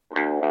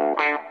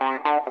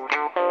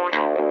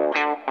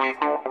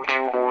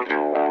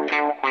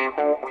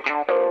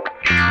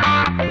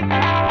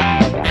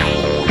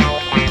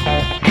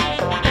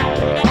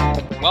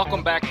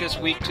Welcome back this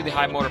week to the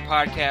High Motor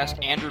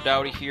Podcast. Andrew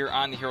Dowdy here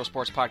on the Hero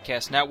Sports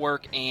Podcast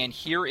Network, and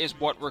here is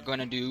what we're going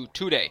to do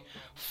today.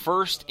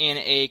 First, in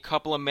a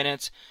couple of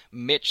minutes,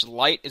 Mitch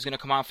Light is going to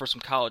come on for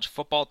some college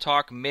football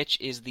talk. Mitch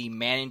is the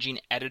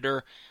managing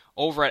editor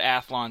over at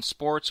Athlon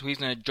Sports, so he's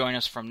going to join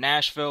us from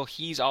Nashville.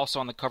 He's also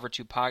on the Cover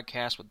 2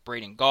 podcast with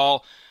Braden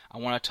Gall. I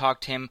want to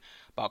talk to him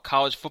about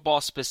college football,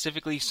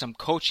 specifically some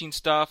coaching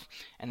stuff,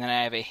 and then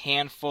I have a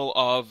handful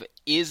of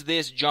is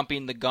this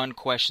jumping the gun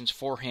questions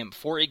for him.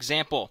 For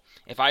example,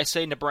 if I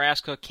say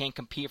Nebraska can't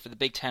compete for the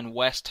Big Ten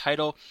West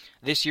title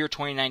this year,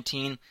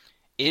 2019,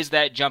 is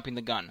that jumping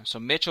the gun? So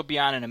Mitch will be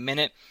on in a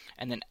minute,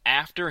 and then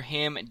after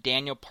him,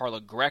 Daniel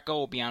Parlegreco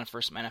will be on for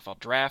some NFL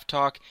draft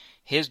talk.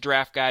 His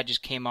draft guide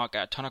just came out,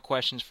 got a ton of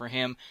questions for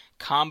him.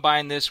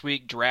 Combine this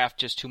week, draft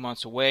just 2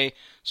 months away,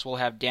 so we'll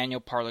have Daniel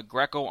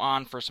Parlegreco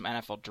on for some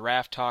NFL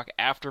draft talk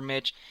after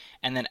Mitch.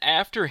 And then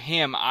after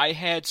him, I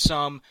had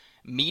some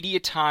media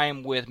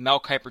time with Mel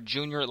Kiper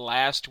Jr.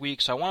 last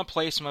week, so I want to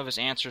play some of his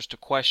answers to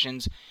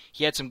questions.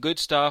 He had some good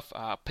stuff,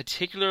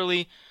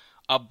 particularly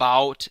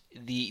about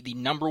the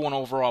number one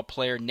overall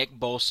player, Nick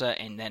Bosa,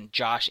 and then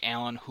Josh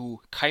Allen, who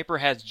Kiper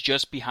has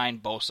just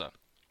behind Bosa.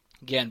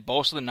 Again,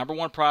 Bosa, the number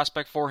one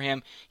prospect for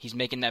him. He's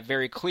making that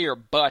very clear,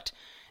 but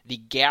the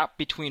gap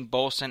between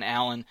Bosa and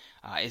Allen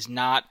is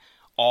not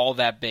all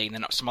that big. And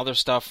then some other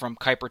stuff from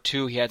Kiper,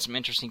 too. He had some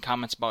interesting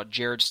comments about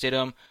Jarrett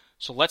Stidham.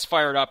 So let's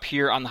fire it up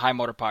here on the High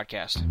Motor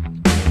Podcast.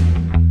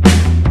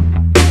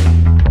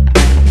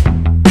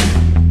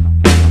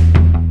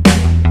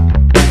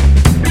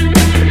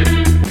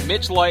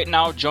 Mitch Light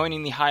now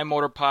joining the High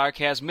Motor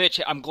Podcast. Mitch,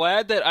 I'm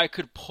glad that I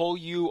could pull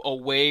you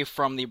away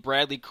from the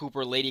Bradley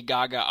Cooper, Lady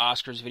Gaga,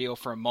 Oscars video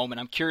for a moment.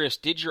 I'm curious,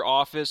 did your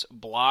office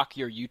block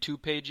your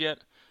YouTube page yet?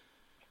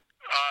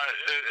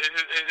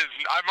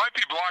 I might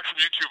be blocked from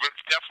YouTube, but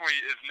it definitely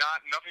is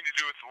nothing to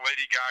do with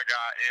Lady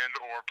Gaga and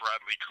or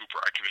Bradley Cooper.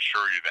 I can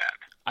assure you that.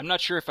 I'm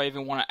not sure if I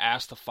even want to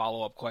ask the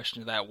follow-up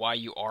question to that, why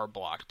you are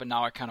blocked, but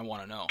now I kind of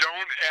want to know.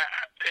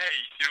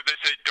 They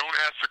say don't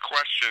ask the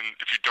question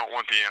if you don't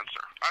want the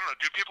answer. I don't know.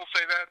 Do people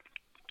say that?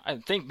 I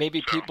think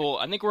maybe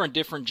I think we're in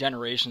different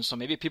generations, so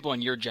maybe people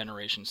in your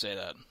generation say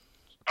that.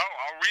 Oh,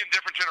 are we in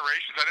different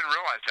generations? I didn't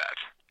realize that.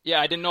 Yeah,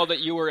 I didn't know that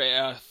you were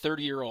a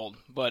 30-year-old,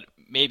 but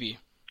maybe.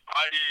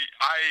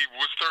 I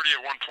was 30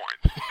 at one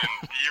point,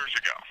 years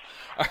ago.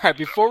 All right,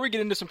 before we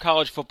get into some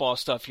college football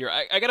stuff here,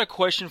 I got a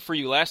question for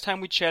you. Last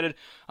time we chatted,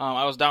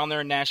 I was down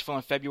there in Nashville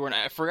in February,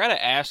 and I forgot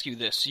to ask you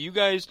this. So you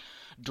guys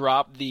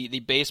dropped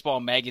the baseball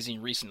magazine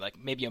recently, like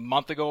maybe a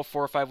month ago,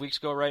 4 or 5 weeks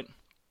ago, right?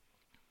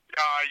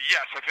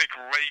 Yes, I think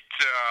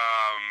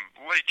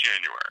late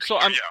January. So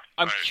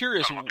I'm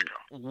curious,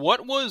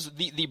 what was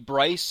the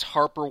Bryce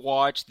Harper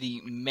watch,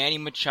 the Manny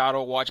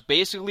Machado watch,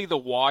 basically the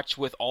watch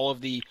with all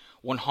of the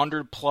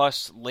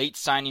 100-plus late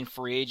signing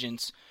free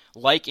agents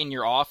like in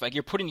your office? Like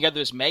you're putting together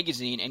this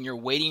magazine and you're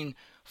waiting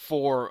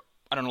for,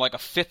 I don't know, like a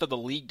fifth of the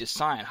league to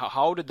sign.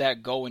 How did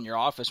that go in your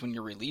office when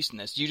you're releasing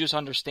this? Do you just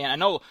understand? I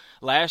know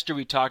last year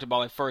we talked about,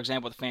 like, for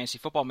example, the Fantasy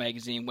Football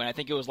magazine, when I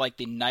think it was like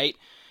the night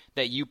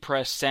that you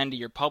pressed send to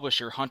your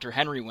publisher, Hunter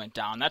Henry went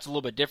down. That's a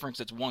little bit different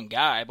because it's one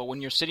guy, but when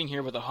you're sitting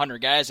here with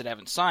 100 guys that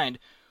haven't signed,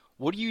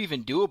 what do you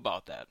even do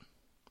about that?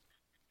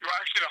 Well,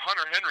 actually, the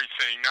Hunter Henry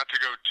thing, not to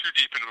go too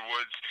deep into the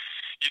woods,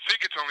 you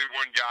think it's only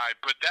one guy,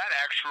 but that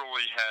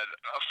actually had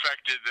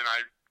affected, and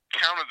I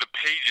counted the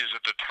pages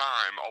at the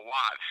time a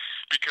lot,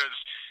 because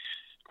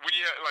when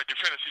you like in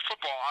fantasy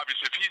football,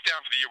 obviously, if he's down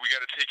for the year, we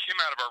got to take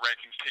him out of our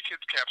rankings, take his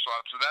cap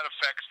slot, so that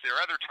affects their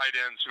other tight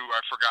ends, who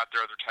I forgot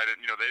their other tight end.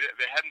 You know,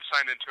 they hadn't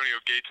signed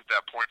Antonio Gates at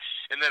that point,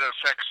 and then it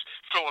affects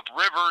Phillip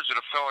Rivers. It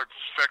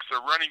affects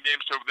their running game.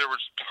 So there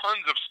was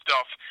tons of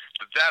stuff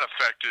that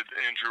affected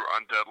Andrew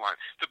on deadline.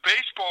 The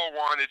baseball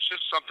one, it's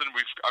just something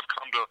I've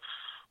come to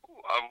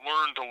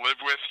learn to live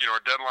with. You know,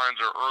 our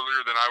deadlines are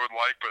earlier than I would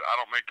like, but I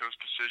don't make those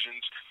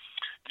decisions.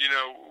 You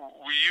know,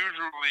 we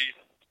usually,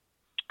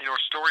 our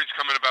stories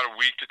come in about a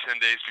week to 10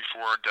 days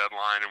before our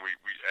deadline, and we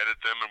edit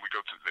them, and we go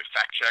through the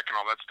fact check and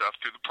all that stuff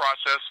through the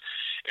process,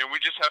 and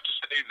we just have to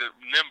stay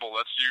nimble.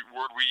 That's the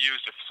word we use.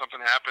 If something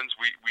happens,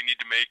 we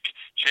need to make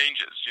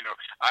changes. You know,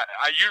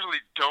 I usually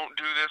don't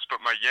do this,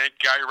 but my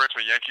guy who writes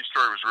my Yankee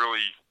story was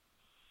really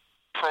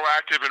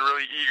proactive and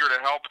really eager to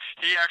help.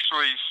 He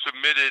actually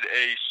submitted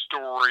a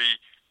story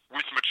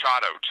with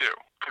Machado, too,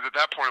 because at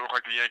that point it looked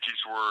like the Yankees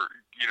were,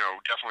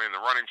 definitely in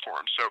the running for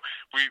him. So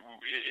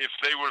if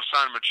they would have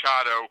signed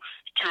Machado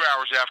 2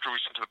 hours after we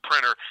sent to the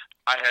printer,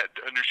 I had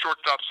a new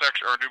shortstop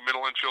section, or a new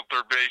middle infield,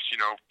 third base,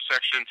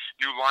 section,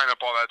 new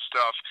lineup, all that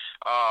stuff.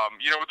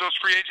 With those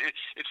free agents,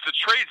 it's the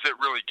trades that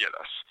really get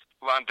us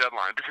on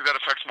deadline, because that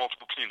affects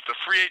multiple teams. The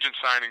free agent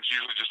signings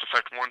usually just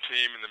affect one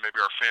team, and then maybe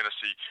our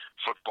fantasy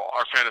football,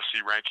 our fantasy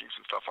rankings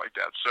and stuff like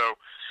that. So,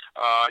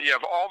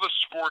 of all the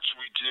sports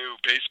we do,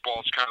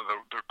 baseball is kind of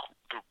the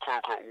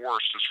quote-unquote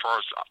worst as far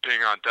as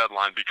being on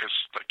deadline, because,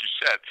 like you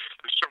said,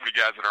 there's so many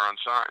guys that are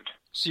unsigned.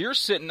 So you're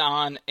sitting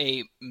on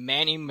a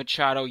Manny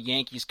Machado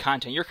Yankees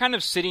content. You're kind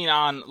of sitting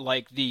on,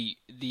 like, the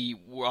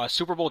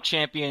Super Bowl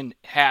champion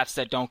hats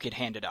that don't get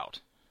handed out.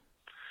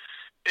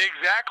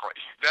 Exactly.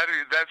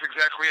 That's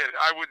exactly it.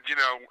 I would,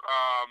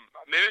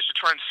 maybe I should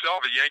try and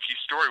sell the Yankee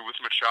story with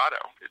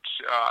Machado.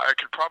 It's I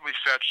could probably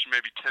fetch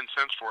maybe 10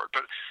 cents for it.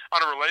 But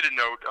on a related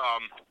note,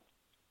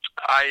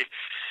 I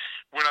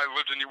when I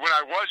lived in when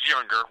I was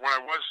younger, when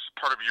I was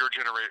part of your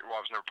generation. Well,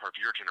 I was never part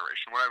of your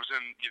generation. When I was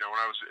in, when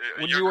I was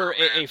a When you younger were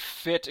man, a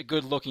fit,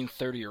 good-looking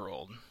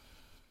 30-year-old.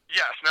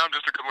 yes. Now I'm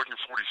just a good-looking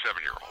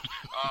 47-year-old.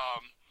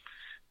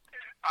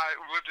 I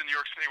lived in New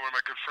York City. One of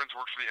my good friends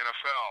worked for the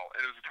NFL,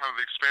 and it was the time of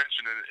the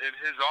expansion. And in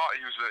his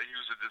he was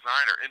a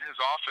designer. In his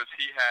office,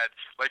 he had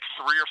like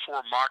 3 or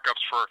 4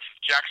 mock-ups for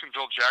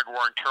Jacksonville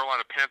Jaguar and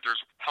Carolina Panthers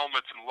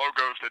helmets and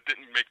logos that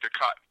didn't make the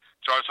cut.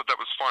 So I thought that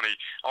was funny.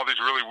 All these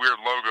really weird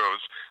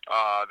logos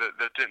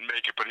that didn't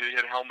make it, but he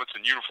had helmets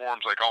and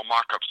uniforms, like all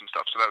mock-ups and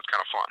stuff. So that was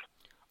kind of fun.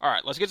 All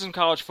right, let's get some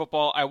college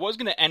football. I was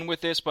going to end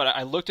with this, but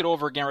I looked it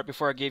over again right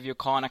before I gave you a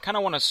call, and I kind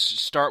of want to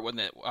start with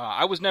it. When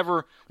I was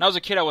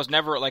a kid, I was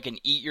never like an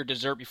eat your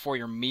dessert before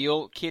your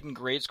meal kid in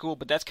grade school,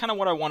 but that's kind of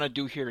what I want to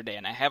do here today,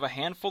 and I have a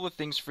handful of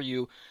things for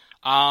you.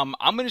 I'm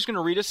just going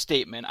to read a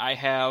statement. I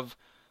have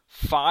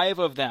 5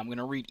 of them. I'm going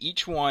to read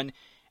each one,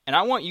 and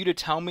I want you to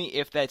tell me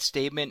if that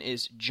statement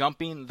is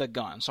jumping the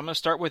gun. So I'm going to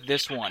start with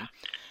this one.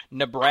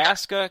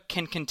 Nebraska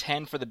can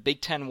contend for the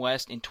Big Ten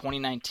West in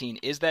 2019.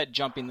 Is that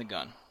jumping the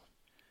gun?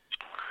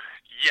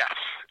 Yes.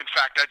 In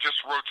fact, I just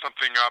wrote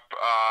something up,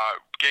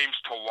 games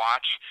to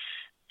watch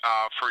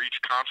for each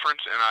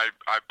conference, and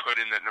I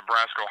put in that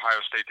Nebraska,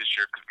 Ohio State this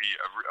year could be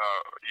a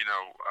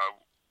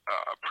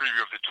preview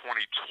of the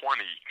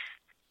 2020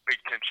 Big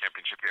Ten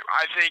championship game.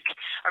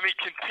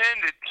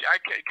 Contend. It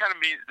kind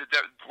of means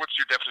what's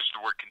your definition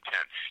of the word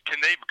contend? Can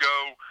they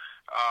go,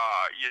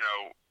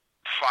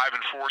 5-4,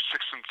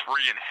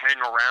 6-3, and hang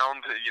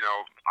around,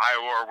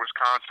 Iowa or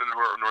Wisconsin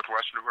or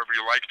Northwestern, whoever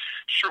you like?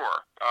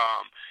 Sure.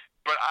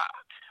 But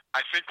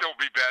I think they'll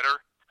be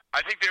better. I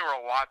think they were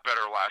a lot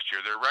better last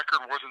year. Their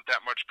record wasn't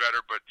that much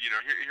better, but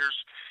here's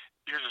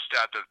a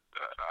stat that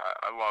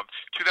I love.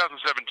 2017,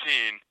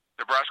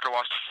 Nebraska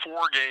lost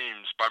 4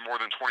 games by more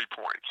than 20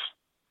 points.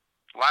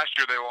 Last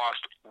year they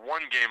lost 1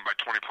 game by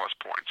 20 plus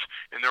points,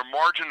 and their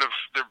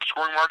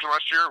scoring margin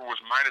last year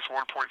was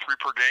 -1.3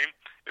 per game.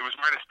 It was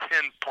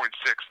 -10.6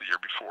 the year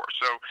before.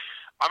 So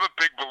I'm a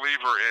big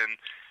believer in.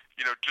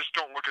 Just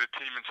don't look at a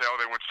team and say, oh,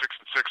 they went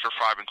 6-6 or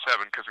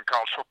 5-7, because in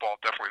college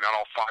football, definitely not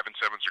all 5 and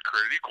 7s are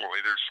created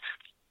equally.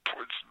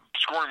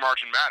 Scoring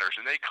margin matters,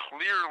 and they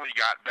clearly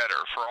got better.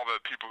 For all the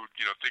people who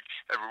think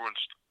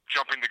everyone's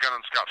jumping the gun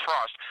on Scott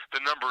Frost, the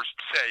numbers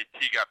say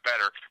he got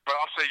better. But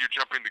I'll say you're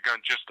jumping the gun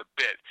just a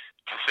bit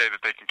to say that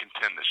they can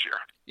contend this year.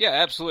 Yeah,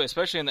 absolutely,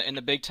 especially in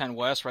the Big Ten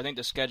West, where I think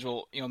the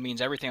schedule means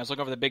everything. I was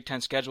looking over the Big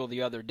Ten schedule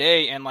the other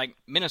day, and like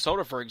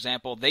Minnesota, for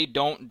example, they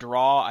don't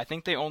draw. I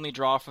think they only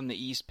draw from the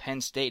East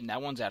Penn State, and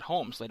that one's at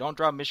home. So they don't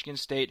draw Michigan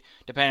State,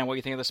 depending on what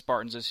you think of the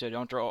Spartans this year. They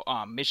don't draw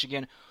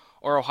Michigan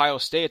or Ohio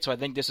State. So I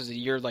think this is a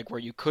year like where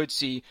you could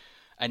see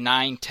a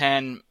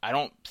 9-10. I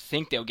don't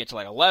think they'll get to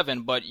like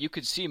 11, but you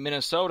could see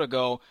Minnesota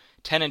go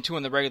 10-2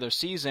 in the regular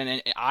season,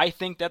 and I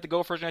think that the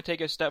Gophers are going to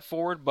take a step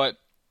forward, but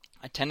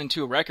a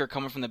 10-2 record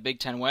coming from the Big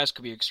Ten West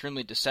could be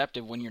extremely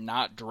deceptive when you're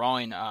not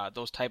drawing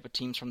those type of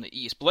teams from the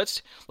East.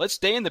 But let's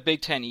stay in the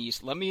Big Ten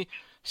East. Let me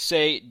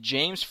say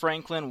James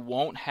Franklin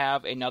won't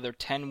have another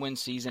 10-win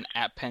season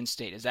at Penn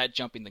State. Is that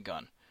jumping the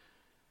gun?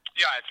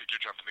 Yeah, I think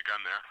you're jumping the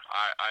gun there.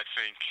 I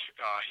think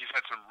he's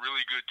had some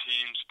really good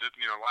teams.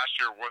 Last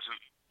year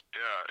wasn't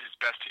his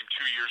best team.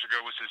 2 years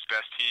ago was his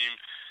best team.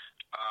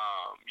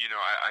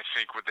 I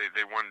think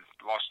they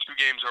lost 2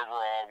 games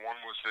overall. One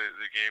was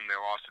the game they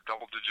lost a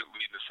double-digit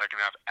lead in the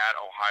second half at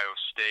Ohio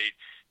State,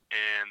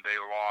 and they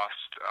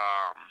lost.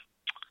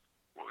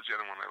 What was the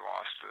other one they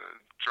lost?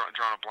 Drawing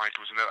a blank.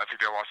 I think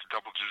they lost a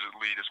double-digit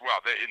lead as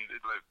well.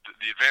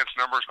 The advanced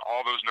numbers,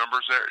 all those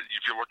numbers there,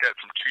 if you look at it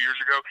from 2 years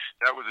ago,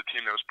 that was a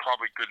team that was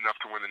probably good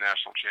enough to win the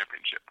national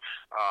championship.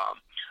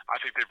 I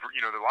think they've,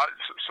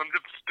 some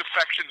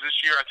defections this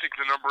year. I think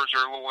the numbers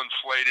are a little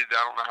inflated.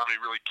 I don't know how many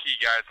really key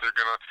guys they're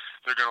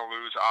gonna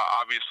lose.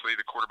 Obviously,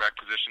 the quarterback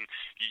position.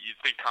 You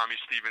think Tommy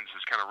Stevens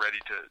is kind of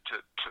ready to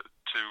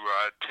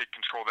take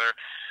control there.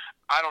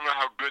 I don't know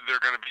how good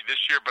they're going to be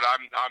this year, but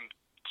I'm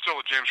still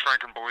a James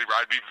Franklin believer.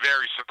 I'd be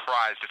very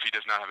surprised if he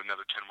does not have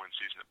another 10-win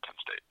season at Penn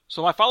State.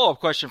 So my follow-up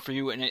question for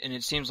you, and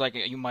it seems like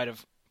you might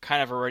have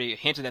kind of already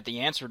hinted at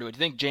the answer to it. Do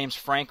you think James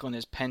Franklin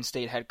is Penn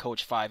State head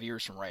coach 5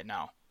 years from right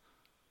now?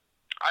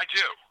 I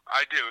do.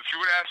 If you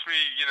would ask me,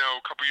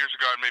 a couple years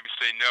ago, I'd maybe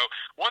say no.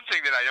 One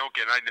thing that I don't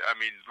get, a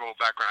little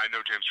background, I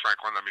know James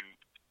Franklin.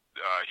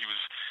 He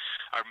was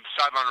a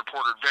sideline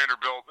reporter at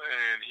Vanderbilt,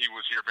 and he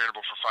was here at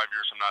Vanderbilt for 5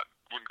 years.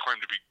 Wouldn't claim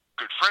to be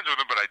good friends with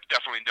him, but I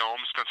definitely know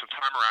him, spent some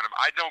time around him.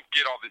 I don't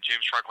get all the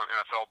James Franklin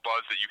NFL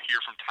buzz that you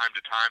hear from time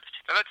to time.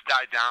 Now, that's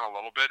died down a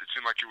little bit. It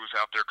seemed like he was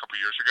out there a couple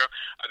years ago.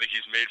 I think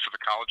he's made for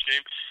the college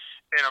game.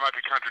 And I might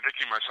be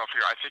contradicting myself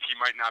here. I think he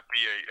might not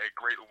be a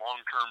great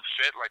long-term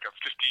fit, like a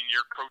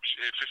 15-year coach,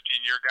 a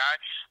 15-year guy.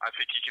 I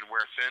think he can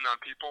wear thin on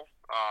people,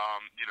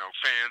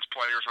 fans,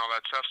 players, and all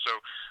that stuff. So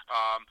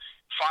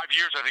 5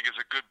 years, I think, is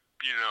a good,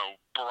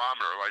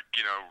 barometer.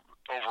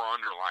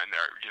 over-underline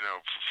there,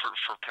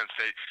 for Penn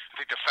State. I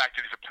think the fact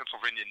that he's a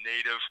Pennsylvania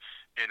native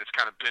and it's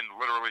kind of been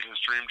literally his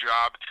dream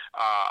job,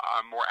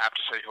 I'm more apt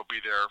to say he'll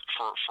be there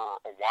for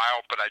a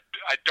while, but I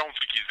don't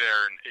think he's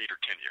there in 8 or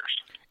 10 years.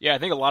 Yeah, I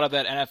think a lot of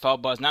that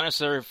NFL buzz, not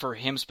necessarily for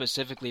him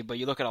specifically, but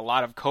you look at a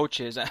lot of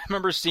coaches. I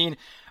remember seeing,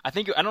 I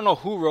don't know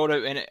who wrote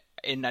it, and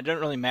it doesn't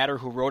really matter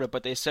who wrote it,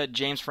 but they said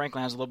James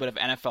Franklin has a little bit of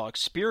NFL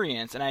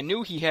experience, and I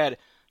knew he had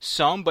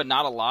some, but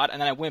not a lot.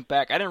 And then I went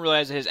back. I didn't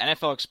realize that his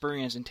NFL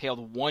experience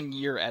entailed 1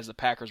 year as the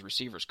Packers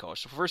receivers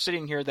coach. So if we're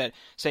sitting here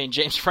saying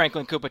James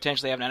Franklin could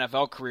potentially have an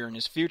NFL career in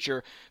his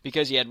future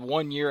because he had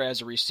 1 year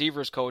as a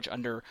receivers coach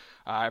under,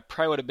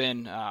 probably would have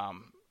been,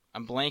 I'm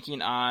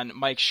blanking on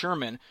Mike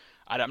Sherman.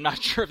 I'm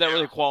not sure if that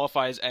really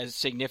qualifies as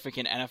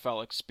significant NFL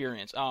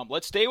experience.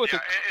 Let's stay with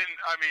and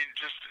I mean,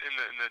 just in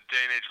the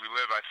day and age we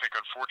live, I think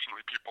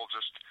unfortunately people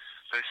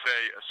they say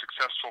a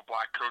successful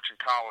black coach in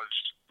college,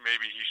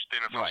 maybe the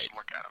NFL should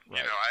look at him.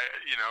 Right.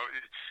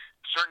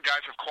 Certain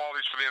guys have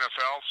qualities for the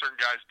NFL, certain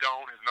guys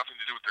don't. It has nothing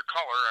to do with their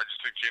color. I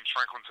just think James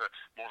Franklin's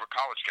more of a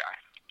college guy.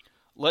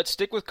 Let's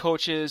stick with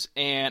coaches,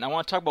 and I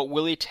want to talk about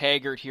Willie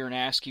Taggart here and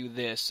ask you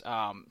this.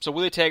 So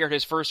Willie Taggart,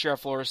 his first year at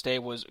Florida State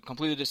was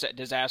completely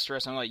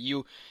disastrous. I know that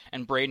you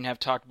and Braden have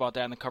talked about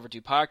that in the Cover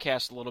 2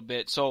 podcast a little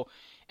bit. So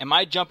am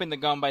I jumping the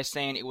gun by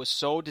saying it was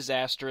so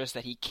disastrous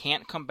that he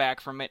can't come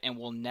back from it and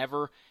will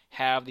never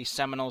have the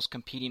Seminoles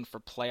competing for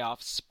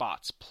playoff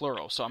spots,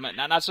 plural? So I'm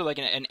not so like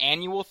an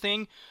annual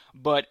thing,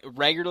 but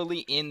regularly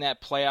in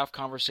that playoff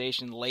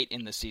conversation late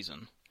in the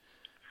season.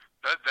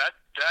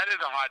 That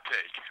is a hot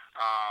take.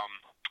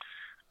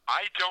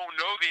 I don't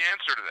know the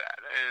answer to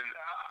that, and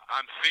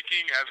I'm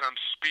thinking as I'm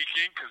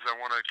speaking because I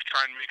want to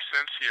try and make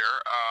sense here.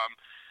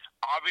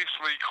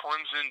 Obviously,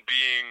 Clemson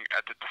being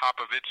at the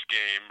top of its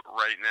game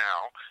right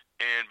now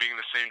and being in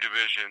the same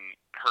division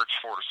hurts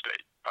Florida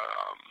State.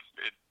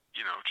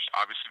 Just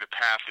obviously the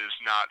path is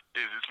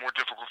more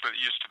difficult than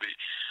it used to be.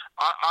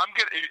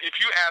 If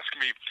you ask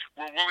me,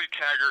 will Willie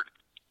Taggart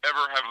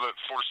ever have let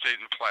Florida State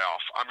in the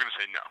playoff? I'm going to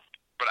say no.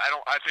 But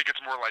I think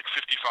it's more like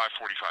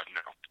 55-45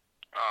 no.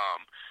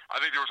 I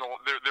think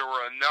there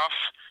were enough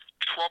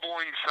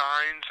troubling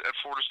signs at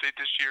Florida State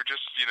this year,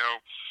 just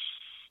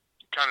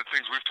kind of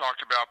things we've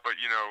talked about, but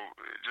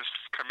just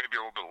kind of maybe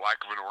a little bit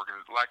lack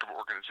of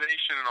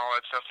organization and all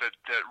that stuff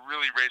that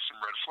really raised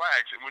some red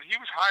flags. And when he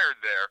was hired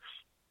there,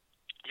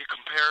 you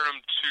compared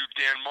him to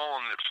Dan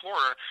Mullen at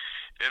Florida,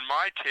 and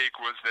my take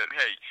was that,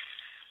 hey,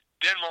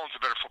 Dan Mullen's a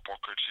better football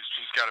coach.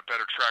 He's got a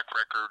better track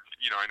record.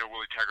 I know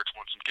Willie Taggart's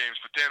won some games,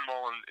 but Dan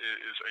Mullen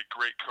is a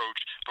great coach.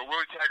 But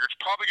Willie Taggart's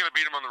probably going to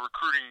beat him on the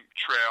recruiting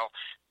trail,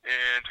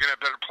 and he's going to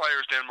have better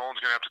players. Dan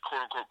Mullen's going to have to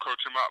quote-unquote coach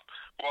him up.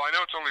 Well, I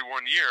know it's only 1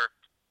 year,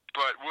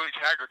 but Willie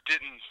Taggart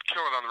didn't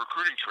kill it on the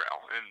recruiting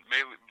trail, and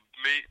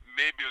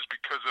maybe it was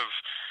because of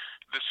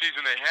the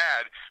season they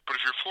had.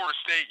 But if you're Florida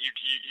State,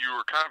 you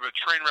were kind of a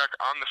train wreck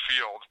on the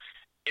field,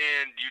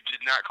 and you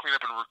did not clean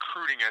up in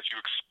recruiting as you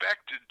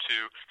expected to,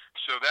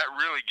 so that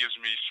really gives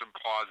me some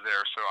pause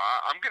there. So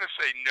I'm going to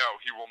say no,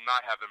 he will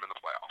not have them in the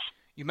playoffs.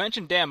 You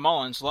mentioned Dan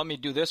Mullen, so let me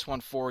do this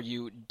one for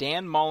you.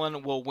 Dan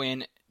Mullen will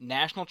win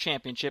national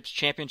championships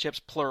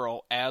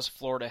plural, as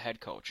Florida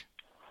head coach.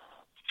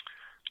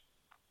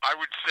 I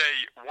would say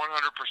 100%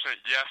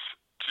 yes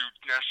to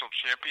national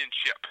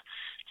championship.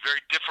 It's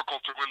very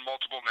difficult to win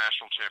multiple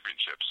national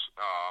championships,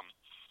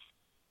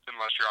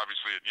 unless you're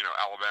obviously at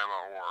Alabama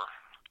or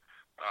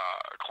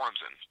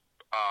Clemson.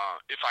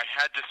 If I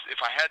had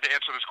to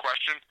answer this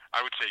question, I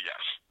would say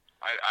yes.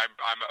 I've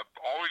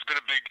always been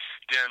a big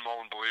Dan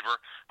Mullen believer.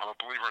 I'm a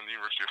believer in the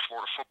University of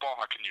Florida football.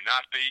 How can you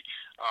not be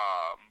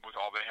with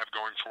all they have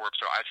going for it?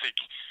 So I think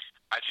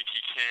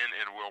he can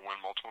and will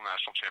win multiple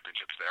national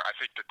championships there. I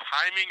think the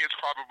timing is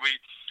probably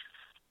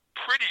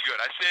pretty good.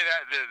 I say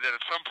that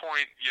at some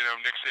point,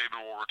 Nick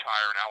Saban will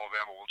retire and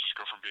Alabama will just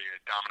go from being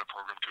a dominant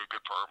program to a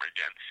good program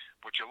again.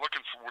 What you're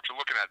looking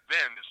at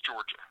then is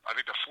Georgia. I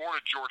think the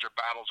Florida-Georgia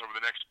battles over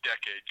the next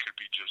decade could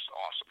be just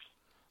awesome.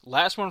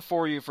 Last one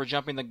for you for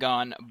jumping the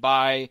gun.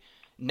 By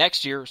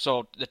next year,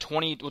 so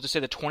we'll just say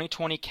the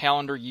 2020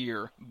 calendar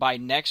year, by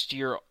next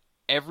year,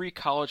 every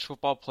college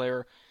football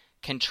player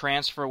can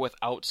transfer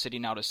without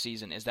sitting out a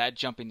season. Is that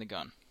jumping the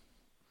gun?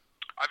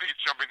 I think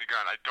it's jumping the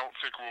gun. I don't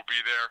think we'll be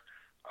there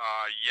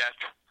yet.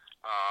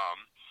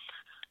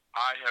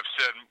 I have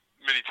said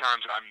many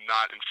times I'm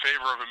not in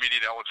favor of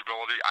immediate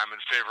eligibility. I'm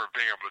in favor of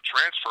being able to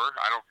transfer.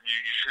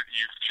 You should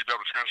be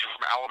able to transfer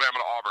from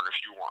Alabama to Auburn if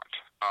you want.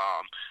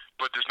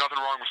 But there's nothing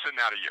wrong with sitting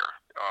out a year.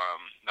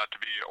 Not to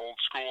be old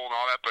school and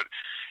all that, but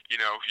if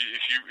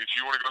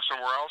you want to go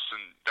somewhere else,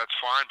 and that's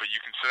fine. But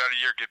you can sit out a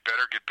year, get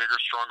better, get bigger,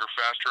 stronger,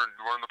 faster, and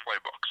learn the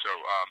playbook. So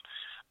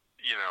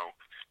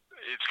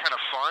it's kind of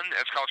fun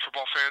as college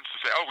football fans to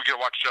say, oh, we get to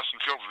watch Justin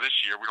Fields this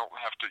year. We don't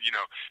have to,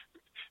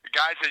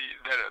 guys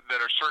that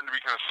are certain to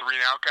be kind of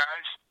 3-and-out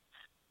guys,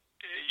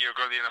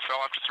 go to the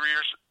NFL after 3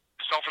 years.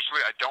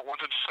 Selfishly, I don't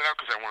want them to sit out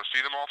because I want to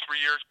see them all 3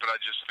 years, but I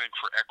just think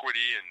for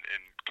equity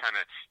and kind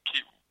of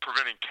keep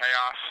preventing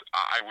chaos,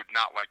 I would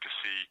not like to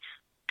see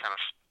kind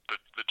of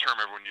the term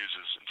everyone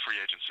uses in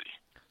free agency.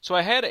 So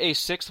I had a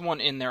sixth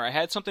one in there. I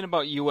had something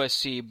about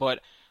USC,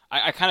 but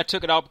I kind of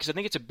took it out because I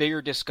think it's a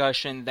bigger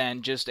discussion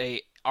than just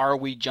are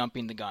we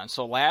jumping the gun.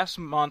 So last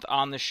month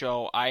on the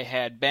show, I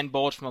had Ben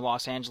Bolge from the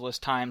Los Angeles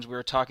Times. We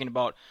were talking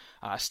about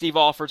Steve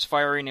Alford's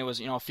firing. It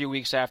was a few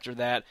weeks after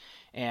that,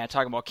 and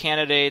talking about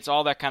candidates,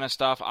 all that kind of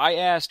stuff. I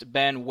asked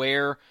Ben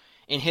where,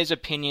 in his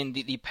opinion,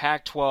 the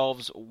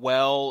Pac-12's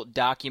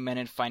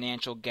well-documented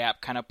financial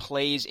gap kind of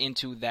plays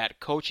into that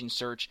coaching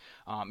search.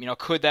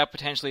 Could that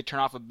potentially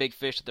turn off a big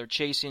fish that they're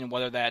chasing,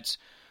 whether that's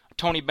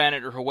Tony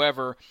Bennett or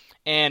whoever?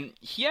 And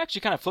he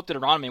actually kind of flipped it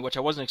around on me, which I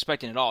wasn't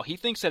expecting at all. He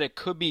thinks that it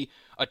could be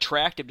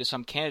attractive to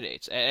some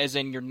candidates, as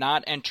in you're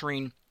not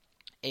entering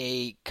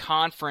a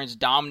conference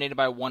dominated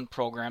by one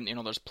program.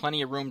 There's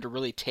plenty of room to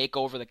really take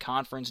over the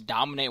conference,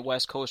 dominate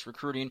West Coast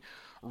recruiting,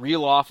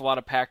 reel off a lot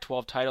of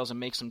Pac-12 titles, and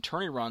make some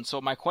tourney runs.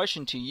 So my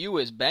question to you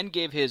is, Ben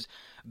gave his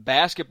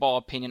basketball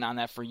opinion on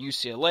that for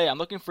UCLA. I'm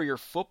looking for your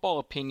football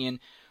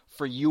opinion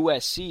for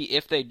USC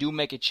if they do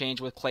make a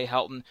change with Clay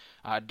Helton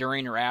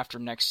during or after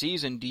next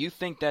season. Do you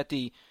think that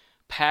the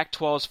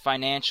Pac-12's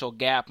financial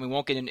gap, we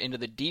won't get into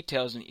the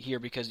details here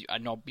because I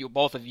know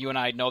both of you and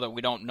I know that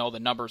we don't know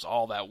the numbers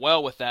all that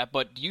well with that,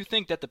 but do you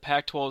think that the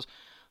Pac-12's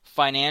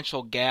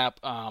financial gap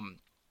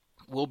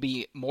will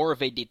be more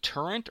of a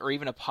deterrent or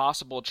even a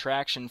possible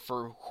attraction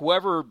for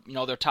whoever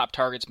their top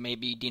targets may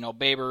be? Dino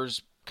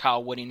Babers,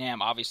 Kyle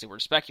Whittingham, obviously we're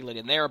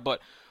speculating there, but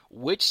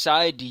which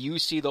side do you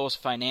see those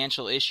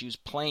financial issues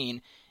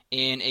playing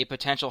in a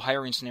potential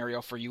hiring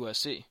scenario for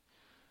USC?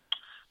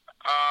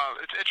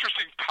 It's an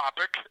interesting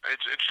topic.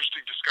 It's an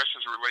interesting discussion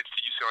as it relates to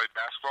UCLA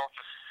basketball.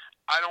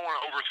 I don't want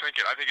to overthink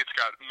it. I think it's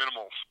got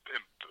minimal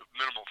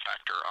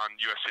factor on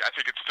USC. I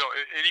think it's still,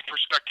 any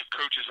prospective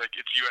coach is like,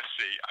 it's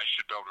USC. I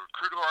should be able to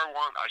recruit who I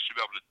want. I should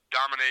be able to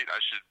dominate. I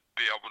should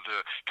be able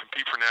to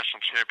compete for national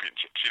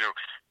championships.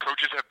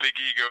 Coaches have big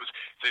egos.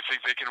 They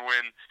think they can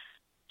win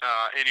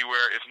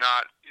anywhere, if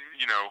not,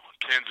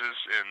 Kansas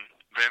and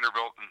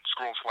Vanderbilt and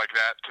schools like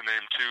that, to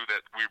name two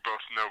that we both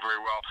know very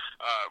well,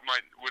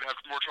 would have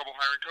more trouble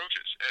hiring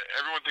coaches.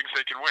 Everyone thinks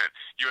they can win.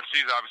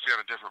 USC is obviously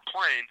on a different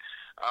plane,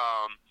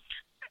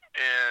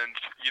 and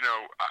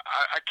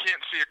I can't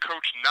see a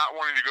coach not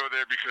wanting to go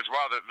there because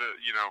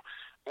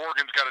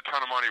Oregon's got a ton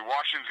of money,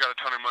 Washington's got a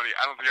ton of money.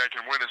 I don't think I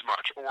can win as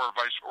much, or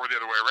the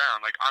other way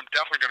around. Like, I'm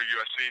definitely going to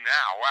USC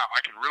now. Wow, I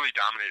can really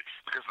dominate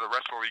because the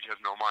rest of the league has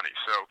no money.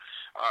 So,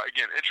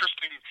 again,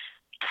 interesting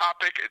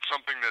topic. It's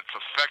something that's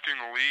affecting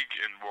the league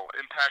and will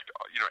impact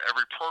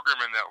every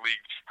program in that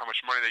league, how much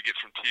money they get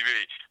from TV.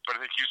 But I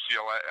think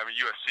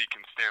USC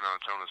can stand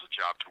on its own as a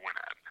job to win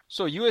at.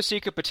 So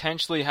USC could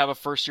potentially have a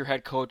first-year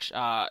head coach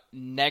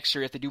next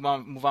year if they do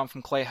move on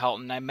from Clay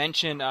Helton. I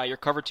mentioned your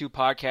Cover 2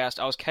 podcast.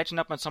 I was catching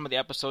up on some of the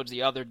episodes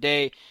the other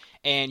day,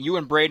 and you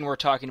and Braden were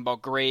talking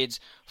about grades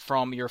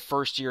from your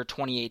first-year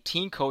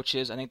 2018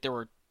 coaches. I think there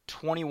were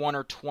 21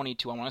 or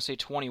 22. I want to say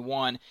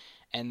 21.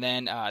 And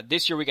then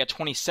this year we got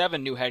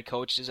 27 new head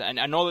coaches. And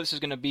I know this is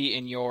going to be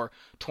in your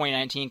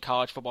 2019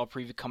 college football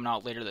preview coming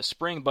out later this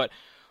spring. But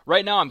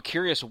right now I'm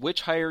curious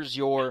which hires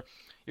you're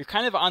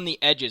kind of on the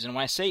edges. And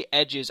when I say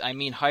edges, I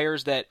mean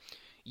hires that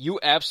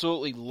you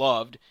absolutely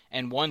loved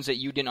and ones that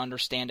you didn't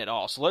understand at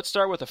all. So let's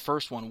start with the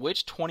first one.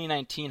 Which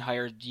 2019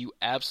 hires do you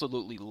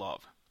absolutely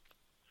love?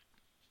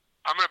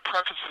 I'm going to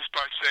preface this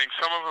by saying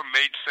some of them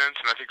made sense,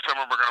 and I think some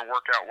of them are going to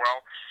work out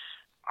well.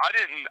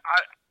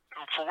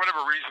 For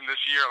whatever reason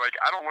this year,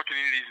 I don't look at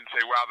any of these and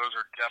say, wow, those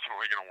are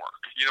definitely going to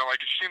work.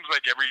 It seems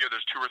like every year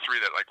there's two or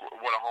three that,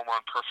 what a home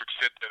run perfect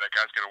fit that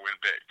guy's going to win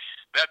big.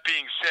 That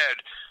being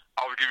said,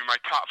 I'll give you my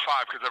top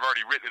five because I've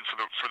already written for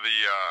the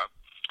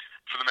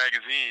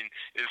magazine,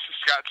 is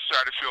Scott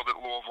Satterfield at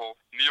Louisville,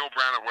 Neil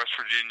Brown at West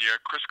Virginia,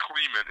 Chris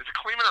Kleeman. Is it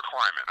Kleeman or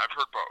Kleiman? I've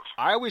heard both.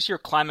 I always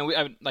hear Kleiman. We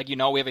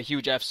have a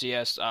huge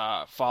FCS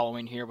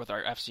following here with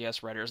our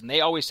FCS writers, and they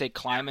always say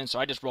Kleiman, so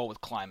I just roll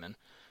with Kleiman.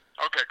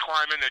 Okay,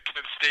 Kleiman at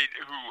Kent State,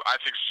 who I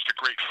think is just a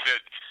great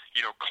fit,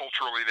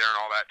 culturally there and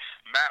all that.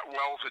 Matt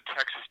Wells at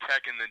Texas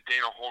Tech, and then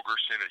Dana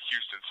Holgorsen at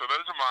Houston. So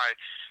those are my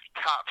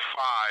top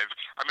five.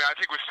 I mean, I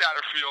think with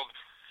Satterfield,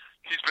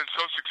 he's been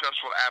so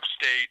successful at App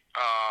State.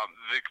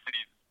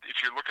 If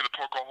you look at the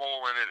poke a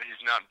hole in it, he's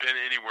not been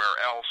anywhere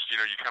else.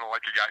 You kind of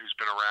like a guy who's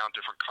been around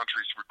different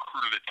countries,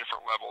 recruited at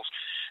different levels.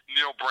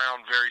 Neil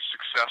Brown, very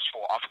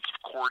successful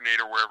offensive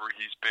coordinator wherever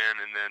he's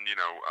been, and then,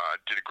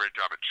 did a great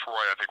job at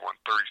Troy. I think won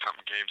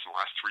 30-something games in the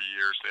last 3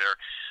 years there.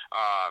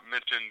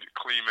 Mentioned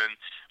Kleeman.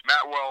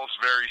 Matt Wells,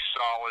 very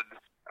solid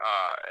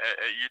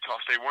at Utah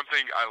State. One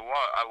thing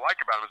I like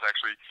about him is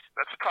actually,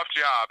 that's a tough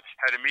job,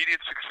 had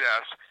immediate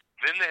success.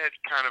 Then they had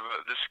kind of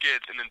the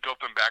skids and then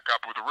built them back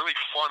up with a really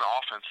fun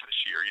offense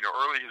this year.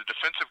 Early he's a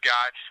defensive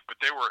guy,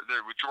 but they were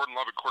with Jordan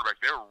Love at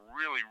quarterback. They were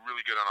really, really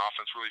good on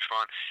offense, really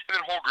fun. And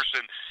then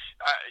Holgorsen,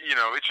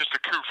 it's just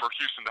a coup for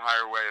Houston to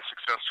hire away a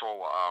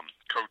successful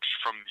coach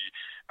from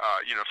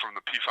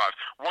the P5.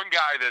 One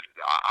guy that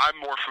I'm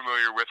more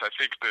familiar with, I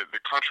think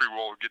the country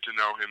will get to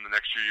know him the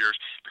next few years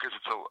because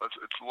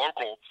it's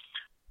local.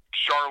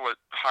 Charlotte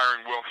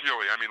hiring Will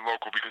Healy, I mean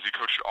local because he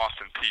coached at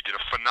Austin Peay, did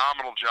a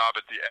phenomenal job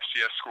at the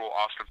FCS school,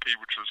 Austin Peay,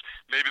 which was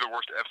maybe the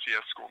worst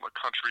FCS school in the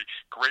country.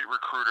 Great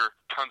recruiter,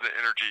 tons of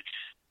energy.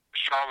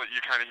 Charlotte, you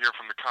kind of hear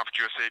from the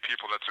Conference USA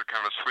people, that's a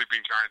kind of a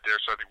sleeping giant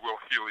there, so I think Will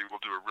Healy will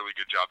do a really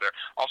good job there.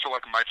 Also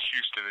like Mike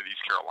Houston at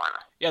East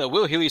Carolina. Yeah, the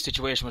Will Healy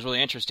situation was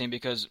really interesting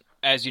because,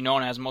 as you know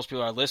and as most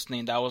people are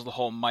listening, that was the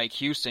whole Mike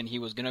Houston. He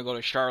was going to go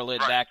to Charlotte.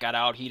 Right. That got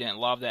out. He didn't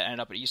love that. Ended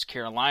up at East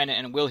Carolina.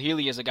 And Will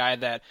Healy is a guy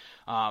that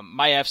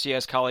my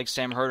FCS colleagues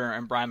Sam Herder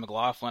and Brian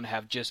McLaughlin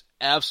have just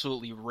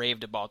absolutely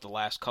raved about the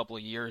last couple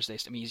of years.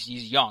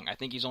 He's young. I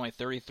think he's only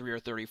 33 or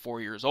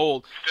 34 years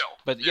old. Still.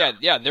 But yeah,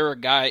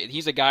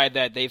 he's a guy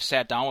that they've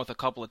sat down with a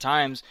couple of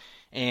times.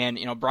 And,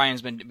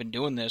 Brian's been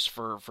doing this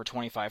for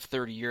 25,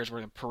 30 years. We're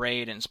in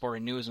Parade and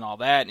Sporting News and all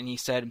that. And he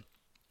said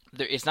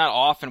it's not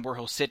often where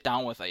he'll sit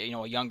down with a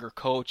younger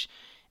coach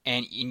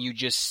and you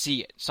just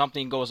see it.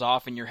 Something goes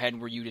off in your head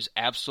where you just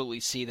absolutely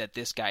see that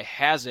this guy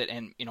has it.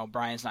 And,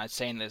 Brian's not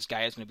saying this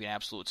guy is going to be an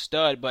absolute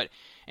stud, but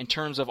in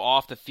terms of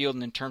off the field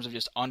and in terms of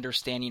just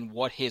understanding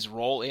what his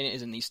role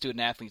is in these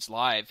student-athletes'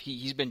 lives,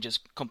 he's been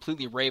just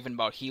completely raving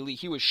about Healy.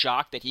 He was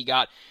shocked that he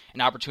got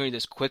an opportunity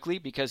this quickly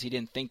because he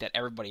didn't think that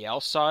everybody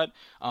else saw it.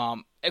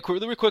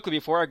 Really quickly,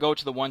 before I go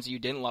to the ones that you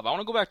didn't love, I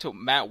want to go back to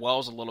Matt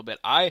Wells a little bit.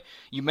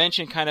 You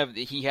mentioned kind of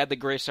he had the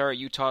great start at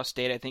Utah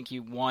State. I think he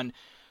won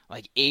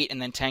like 8 and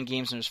then 10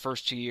 games in his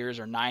first 2 years,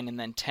 or 9 and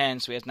then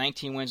 10. So he has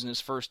 19 wins in his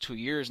first 2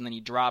 years, and then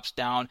he drops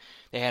down.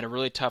 They had a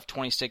really tough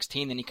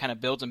 2016, then he kind of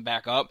builds him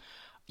back up.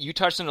 You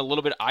touched on it a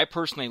little bit. I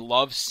personally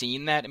love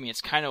seeing that. I mean, it's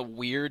kind of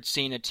weird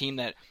seeing a team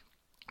that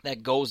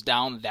goes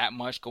down that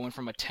much, going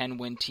from a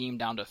 10-win team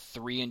down to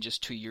 3 in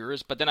just 2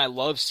 years. But then I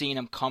love seeing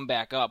them come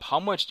back up. How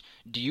much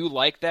do you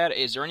like that?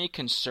 Is there any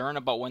concern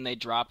about when they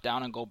drop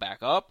down and go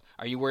back up?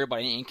 Are you worried about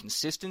any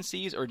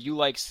inconsistencies, or do you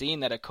like seeing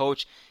that a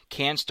coach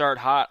can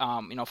start hot,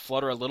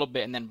 flutter a little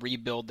bit, and then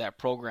rebuild that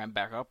program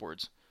back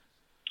upwards?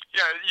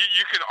 Yeah,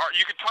 you can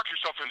talk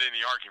yourself into any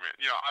argument.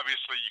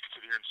 Obviously you can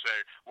sit here and say,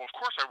 well, of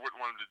course I wouldn't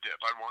want him to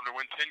dip. I'd want him to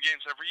win 10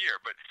 games every year.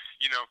 But,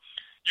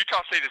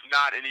 Utah State is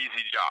not an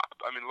easy job.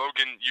 I mean,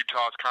 Logan,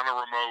 Utah is kind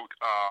of remote.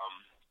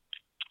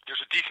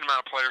 There's a decent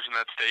amount of players in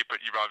that state,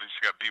 but you've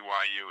obviously got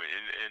BYU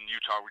in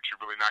Utah, which you're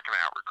really not going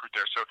to out-recruit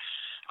there. So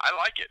I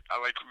like it. I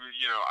like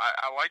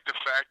the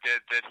fact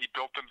that he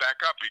built them back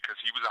up because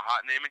he was a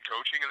hot name in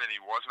coaching, and then he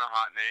wasn't a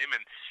hot name,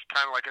 and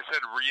kind of like I said,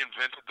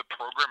 reinvented the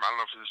program. I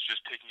don't know if it was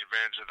just taking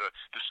advantage of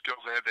the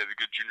skills they had. They had a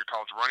good junior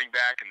college running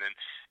back, and then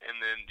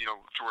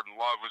Jordan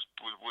Love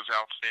was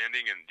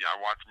outstanding. And I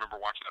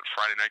remember watching that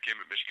Friday night game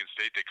at Michigan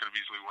State. They could have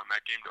easily won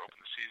that game to open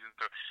the season.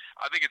 So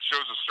I think it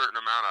shows a certain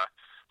amount of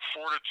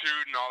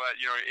fortitude and all that,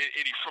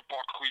 any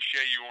football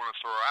cliche you want to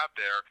throw out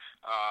there,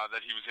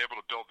 that he was able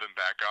to build them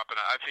back up. And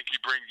I think he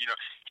brings,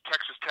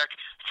 Texas Tech,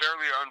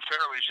 fairly or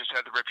unfairly, has just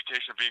had the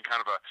reputation of being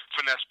kind of a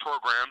finesse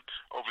program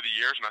over the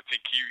years, and I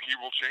think he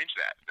will change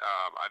that.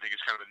 I think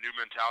it's kind of a new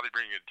mentality,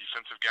 bringing a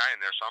defensive guy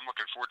in there, so I'm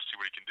looking forward to see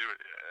what he can do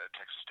at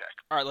Texas Tech.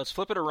 All right, let's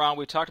flip it around.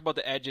 We talked about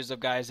the edges of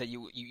guys that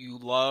you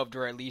loved,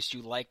 or at least you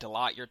liked a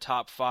lot, your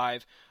top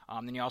 5.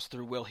 Then you also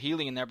threw Will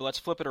Healy in there, but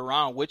let's flip it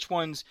around. Which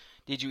ones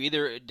did you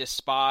either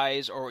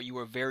despise or you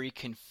were very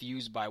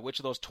confused by? Which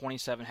of those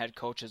 27 head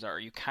coaches are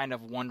you kind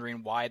of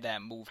wondering why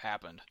that move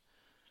happened?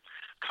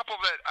 A couple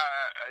that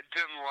I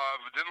didn't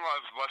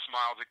love Les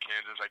Miles at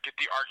Kansas. I get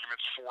the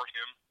arguments for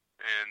him,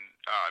 and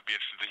I'd be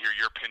interested to hear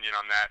your opinion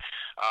on that.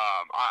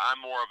 I'm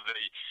more of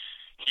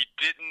he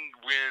didn't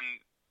win.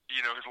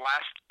 His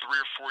last 3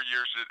 or 4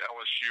 years at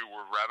LSU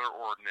were rather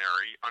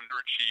ordinary,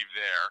 underachieved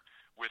there,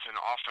 with an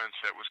offense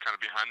that was kind of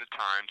behind the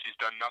times. He's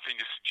done nothing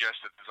to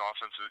suggest that his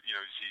offense,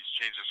 he's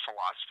changed his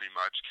philosophy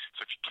much.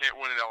 So if you can't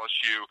win at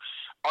LSU,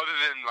 other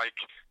than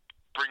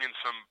bringing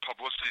some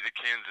publicity to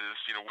Kansas,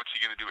 what's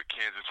he going to do at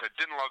Kansas? I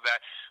didn't love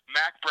that.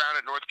 Mac Brown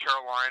at North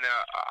Carolina,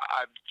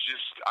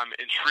 I'm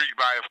intrigued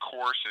by, of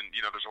course, and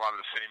there's a lot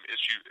of the same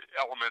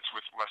elements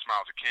with Les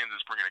Miles at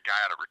Kansas, bringing a guy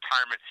out of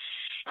retirement.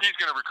 He's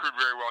going to recruit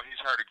very well. He's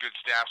hired a good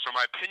staff. So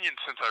my opinion,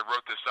 since I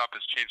wrote this up,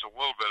 has changed a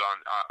little bit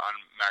on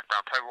Mac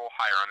Brown, probably a little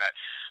higher on that.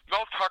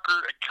 Mel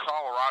Tucker at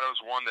Colorado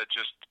is one that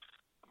just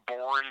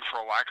boring,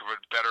 for lack of a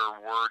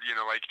better word.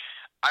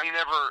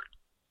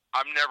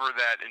 I'm never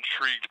that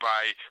intrigued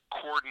by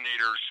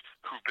coordinators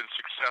who've been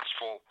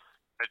successful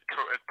at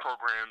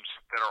programs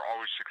that are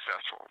always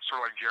successful.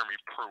 Sort of like Jeremy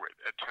Pruitt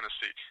at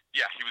Tennessee.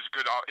 Yeah, he was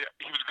good.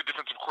 He was a good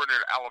defensive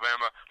coordinator at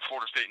Alabama,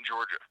 Florida State, and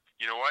Georgia.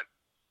 You know what?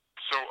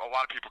 So a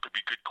lot of people could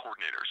be good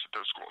coordinators at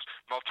those schools.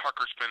 Mel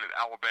Tucker's been at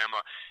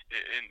Alabama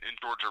in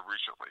Georgia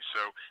recently.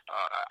 So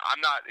I'm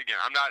not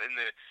in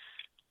the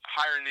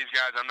hiring these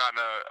guys. I'm not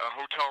in a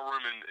hotel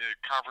room in a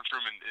conference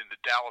room in the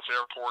Dallas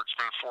airport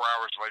spending 4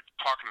 hours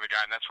talking to the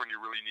guy, and that's when you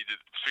really need to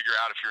figure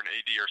out if you're an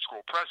AD or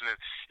school president,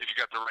 if you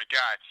got the right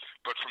guy.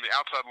 But from the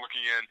outside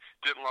looking in,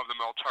 didn't love the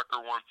Mel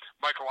Tucker one.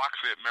 Michael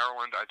Oxley at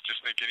Maryland, I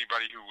just think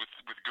anybody who with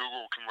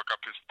Google can look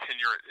up his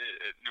tenure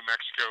at New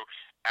Mexico.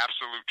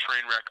 Absolute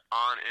train wreck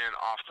on and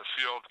off the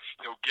field.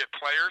 He'll get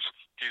players.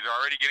 He's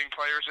already getting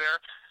players there.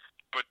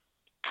 But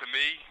to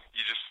me,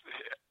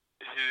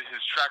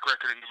 his track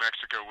record in New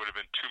Mexico would have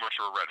been too much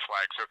of a red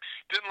flag. So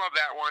didn't love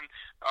that one.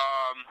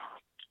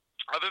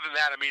 Other than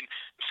that, I mean,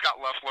 Scott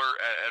Loeffler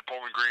at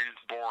Bowling Green,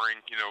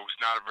 boring. Was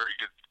not a very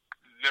good.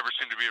 Never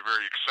seemed to be a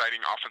very exciting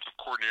offensive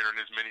coordinator in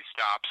his many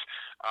stops.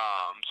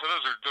 So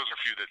those are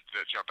a few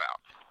that jump out.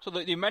 So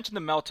you mentioned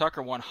the Mel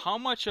Tucker one. How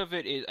much of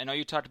it is? I know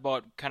you talked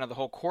about kind of the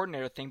whole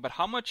coordinator thing, but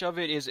how much of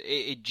it is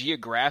a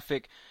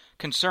geographic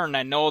concern?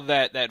 I know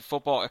that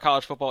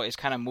college football is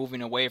kind of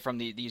moving away from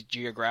these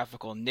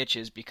geographical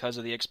niches because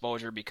of the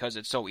exposure, because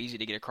it's so easy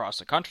to get across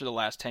the country the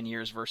last 10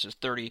 years versus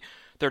 30,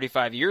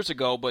 35 years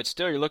ago. But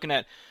still, you're looking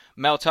at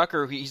Mel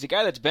Tucker. He's a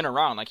guy that's been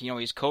around.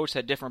 He's coached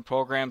at different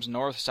programs,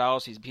 north,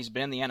 south. He's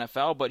been in the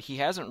NFL, but he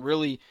hasn't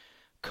really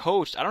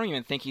coached. I don't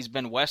even think he's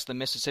been west of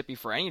Mississippi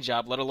for any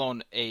job, let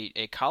alone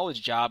a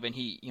college job. And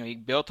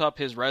he built up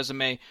his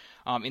resume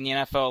in the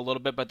NFL a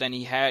little bit, but then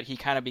he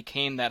kind of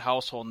became that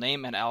household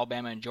name at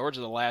Alabama and Georgia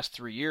the last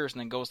 3 years,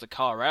 and then goes to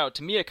Colorado.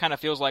 To me, it kind of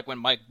feels like when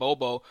Mike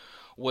Bobo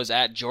was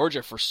at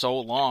Georgia for so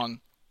long.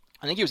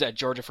 I think he was at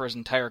Georgia for his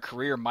entire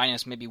career,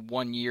 minus maybe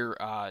 1 year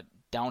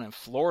down in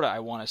Florida, I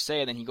want to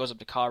say. And then he goes up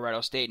to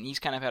Colorado State, and he's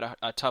kind of had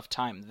a tough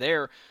time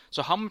there.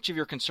 So how much of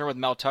your concern with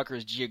Mel Tucker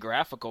is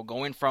geographical,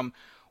 going from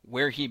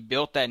where he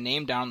built that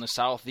name down in the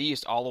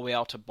southeast all the way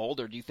out to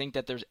Boulder? Do you think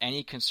that there's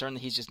any concern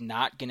that he's just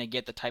not going to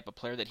get the type of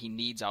player that he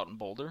needs out in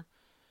Boulder?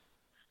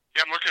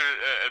 Yeah, I'm looking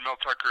at Mel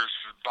Tucker's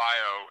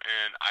bio,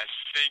 and I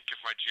think if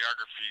my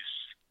geography's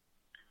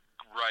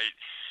right,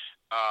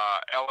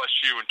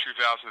 LSU in 2000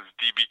 as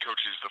DB coach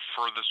is the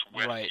furthest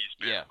west he's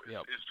been. Yeah,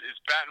 yep. Is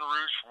Baton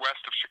Rouge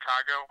west of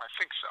Chicago? I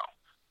think so.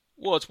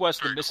 Well, it's west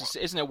of the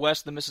Mississippi. Isn't it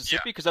west of the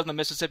Mississippi? Because doesn't the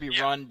Mississippi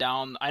run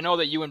down? I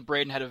know that you and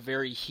Braden had a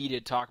very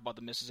heated talk about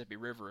the Mississippi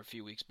River a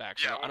few weeks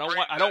back. So I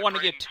don't want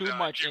to get too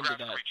much into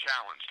that.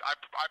 Challenged.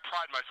 I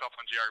pride myself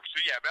on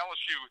geography. So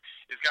LSU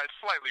is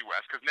slightly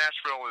west because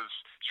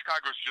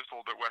Chicago's just a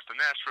little bit west of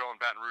Nashville, and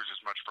Baton Rouge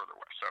is much further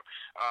west. So,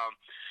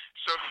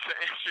 so to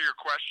answer your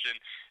question,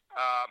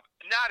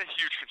 not a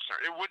huge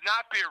concern. It would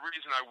not be a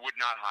reason I would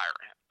not hire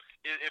him.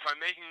 If I'm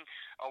making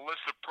a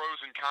list of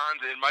pros and cons,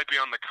 it might be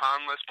on the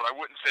con list, but I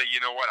wouldn't say, you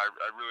know what, I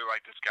really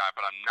like this guy,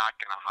 but I'm not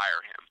going to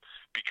hire him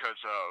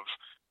because of,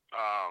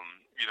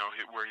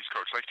 where he's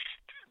coached.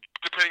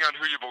 Depending on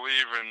who you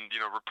believe, and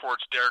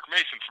reports, Derek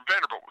Mason from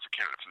Vanderbilt was a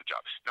candidate for the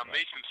job. Now,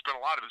 right. Mason spent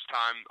a lot of his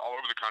time all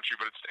over the country,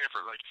 but at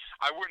Stanford,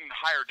 I wouldn't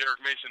hire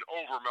Derek Mason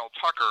over Mel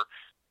Tucker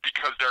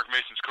because Derek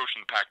Mason's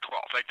coaching the Pac-12.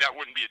 That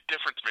wouldn't be a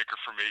difference maker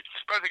for me,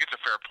 but I think it's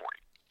a fair point.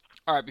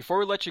 All right, before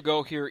we let you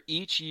go here,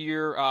 each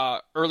year,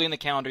 early in the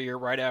calendar year,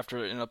 right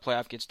after the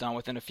playoff gets done,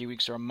 within a few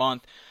weeks or a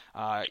month,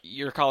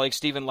 your colleague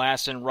Stephen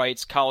Lassen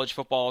writes college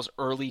football's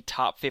early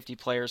top 50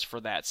 players for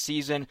that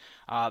season.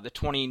 The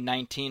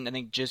 2019, I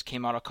think, just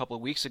came out a couple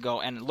of weeks ago.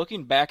 And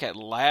looking back at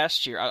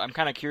last year, I'm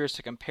kind of curious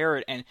to compare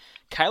it. And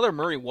Kyler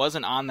Murray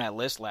wasn't on that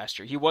list last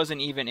year. He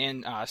wasn't even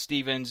in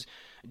Stephen's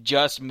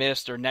just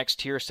missed or next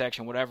tier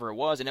section, whatever it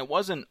was. And it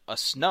wasn't a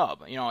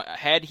snub.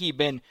 Had he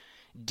been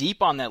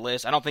deep on that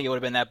list, I don't think it would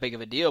have been that big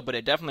of a deal, but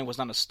it definitely was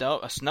not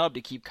a snub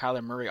to keep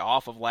Kyler Murray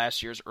off of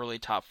last year's early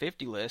top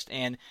 50 list.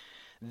 And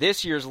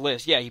this year's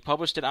list, he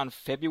published it on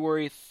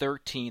February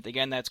 13th.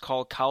 Again, that's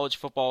called College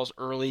Football's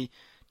Early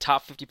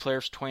Top 50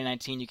 Players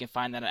 2019. You can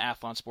find that at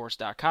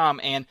athlonsports.com.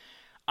 And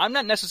I'm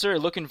not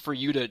necessarily looking for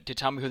you to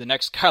tell me who the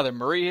next Kyler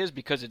Murray is,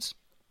 because it's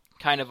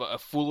kind of a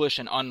foolish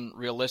and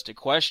unrealistic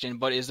question,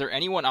 but is there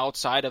anyone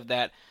outside of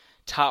that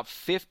top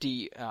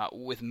 50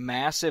 with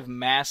massive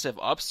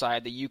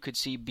upside that you could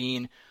see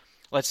being,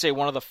 let's say,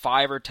 one of the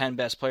 5 or 10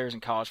 best players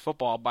in college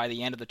football by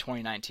the end of the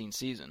 2019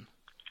 season?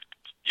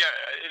 Yeah,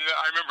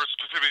 I remember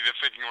specifically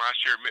thinking last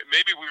year,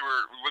 maybe we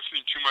were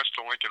listening too much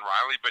to Lincoln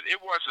Riley, but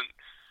it wasn't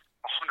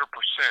 100%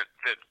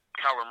 that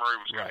Kyler Murray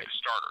was going to be the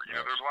starter.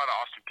 There was a lot of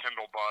Austin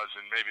Kendall buzz,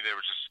 and maybe they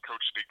were just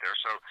coach speak there.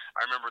 So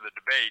I remember the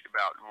debate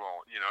about,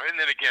 and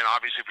then again,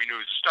 obviously, if we knew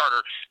he was a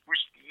starter,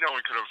 no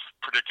one could have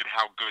predicted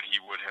how good he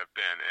would have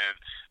been.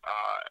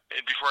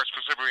 And before I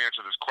specifically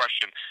answer this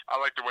question, I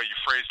like the way you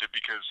phrased it,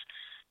 because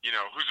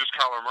who's this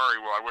Kyler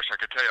Murray? Well, I wish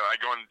I could tell you. I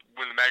go and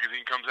when the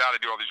magazine comes out,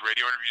 I do all these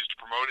radio interviews to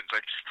promote it. It's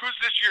like, who's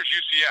this year's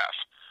UCF?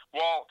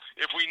 Well,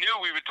 if we knew,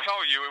 we would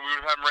tell you, and we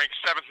would have him ranked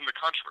 7th in the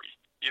country.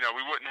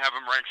 We wouldn't have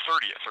him ranked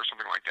 30th or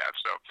something like that.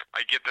 So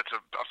I get that's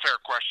a fair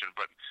question,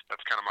 but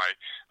that's kind of my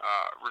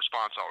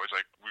response always.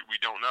 We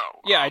don't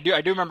know. Yeah, I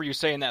do remember you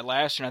saying that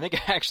last year. I think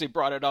I actually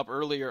brought it up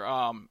earlier,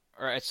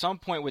 or at some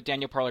point with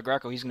Daniel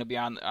Parlegreco. He's going to be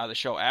on the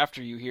show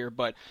after you here,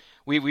 but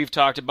we've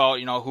talked about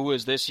who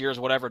is this year's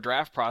whatever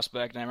draft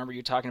prospect, and I remember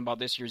you talking about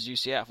this year's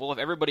UCF. Well, if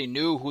everybody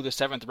knew who the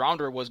 7th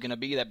rounder was going to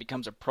be that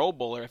becomes a Pro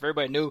Bowler, if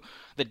everybody knew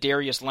the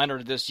Darius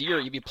Leonard this year,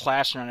 you'd be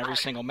plastering on every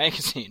single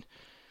magazine.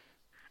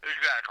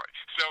 Exactly.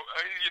 So,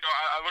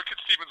 I looked at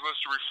Stephen's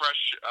list to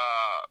refresh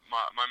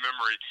my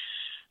memory.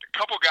 A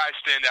couple guys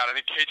stand out. I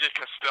think KJ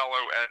Costello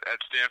at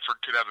Stanford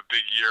could have a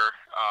big year.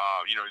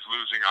 He's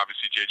losing,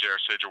 obviously, J.J.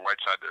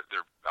 Arcega-Whiteside,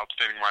 their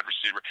outstanding wide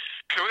receiver.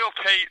 Khalil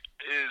Tate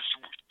is,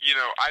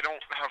 I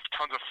don't have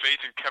tons of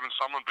faith in Kevin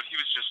Sumlin, but he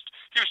was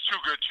too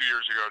good 2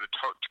 years ago to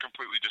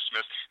completely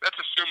dismiss. That's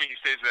assuming he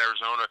stays at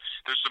Arizona.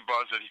 There's some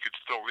buzz that he could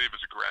still leave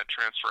as a grad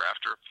transfer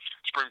after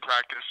spring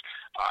practice.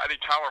 I think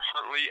Tyler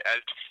Huntley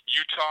at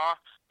Utah,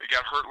 he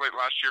got hurt late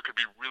last year, could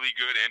be really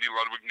good. Andy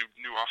Ludwig,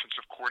 new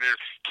offensive coordinator.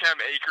 Cam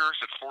Akers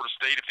at Florida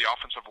State, if the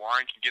offensive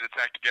line can get its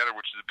act together,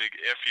 which is a big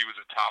if. He was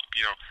a top,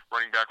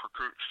 running back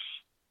recruit.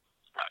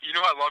 I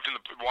loved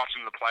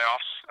watching the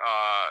playoffs.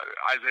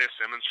 Isaiah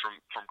Simmons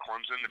from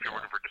Clemson, if you're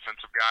looking for a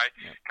defensive guy,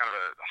 kind of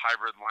a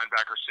hybrid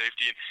linebacker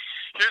safety. And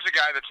here's a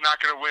guy that's not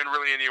going to win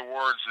really any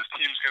awards. His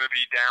team's going to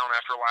be down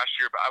after last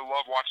year, but I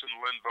love watching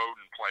Lynn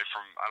Bowden play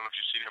I don't know if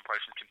you've seen him play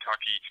from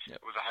Kentucky.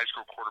 Yep. Was a high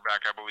school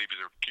quarterback, I believe.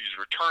 He's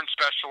a return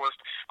specialist.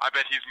 I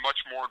bet he's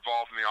much more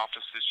involved in the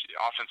offense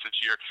this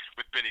year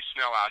with Benny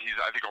Snell out. He's,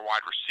 I think, a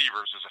wide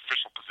receiver is his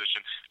official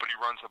position, but he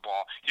runs the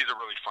ball. He's a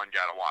really fun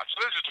guy to watch.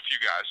 So there's just a few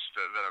guys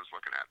that I was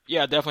looking at.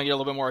 Yeah, definitely get a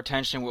little bit more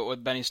attention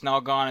with Benny Snell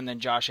gone, and then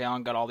Josh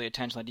Allen got all the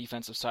attention on the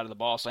defensive side of the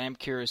ball. So I am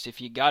curious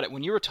if you got it.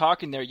 When you were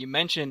talking there, you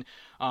mentioned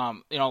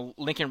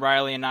Lincoln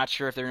Riley, and not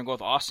sure if they're going to go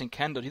with Austin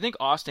Kendall. Do you think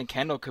Austin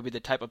Kendall could be the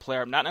type of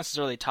player, not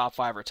necessarily top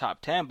 5 or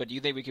top 10, but do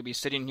you think we could be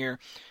sitting here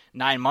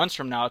 9 months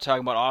from now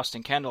talking about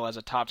Austin Kendall as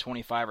a top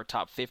 25 or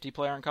top 50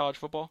 player in college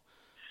football?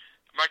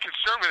 My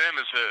concern with him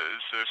is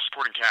the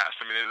supporting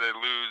cast. I mean, they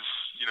lose,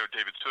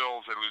 David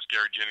Sills, they lose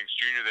Gary Jennings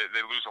Jr.,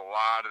 they lose a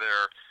lot of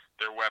their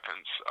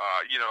weapons.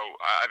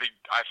 I think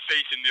I have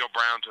faith in Neil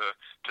Brown to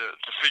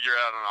figure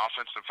out an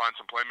offense and find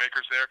some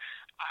playmakers there.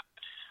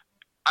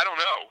 I don't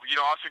know.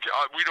 Austin,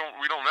 we don't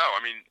know.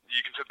 I mean,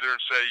 you can sit there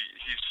and say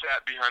he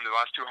sat behind the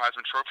last 2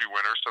 Heisman Trophy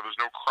winners, so there's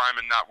no crime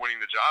in not winning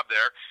the job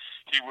there.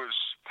 He was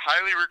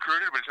highly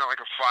recruited, but he's not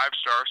like a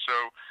 5-star. So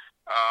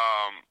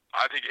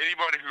I think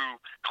anybody who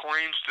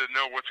claims to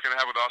know what's going to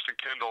happen with Austin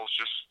Kendall is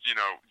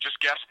just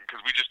guessing,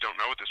 because we just don't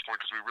know at this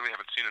point because we really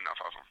haven't seen enough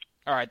of him.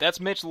 All right,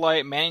 that's Mitch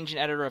Light, managing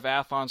editor of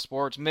Athlon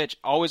Sports. Mitch,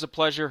 always a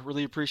pleasure.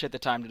 Really appreciate the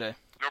time today.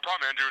 No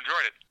problem, Andrew.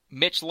 Enjoyed it.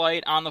 Mitch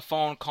Light on the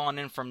phone calling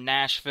in from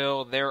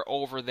Nashville. They're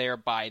over there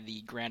by the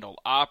Grand Ole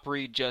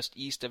Opry, just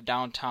east of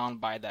downtown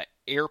by the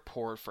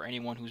airport for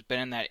anyone who's been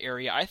in that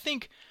area. I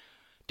think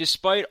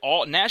despite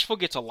all, Nashville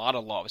gets a lot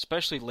of love,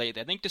 especially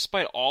lately. I think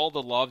despite all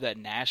the love that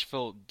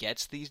Nashville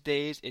gets these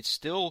days, it's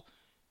still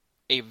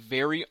a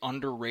very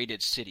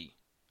underrated city.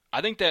 I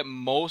think that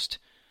most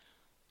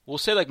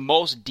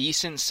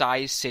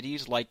decent-sized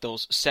cities, like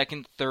those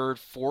second, third,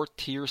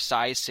 fourth-tier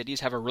size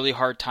cities, have a really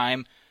hard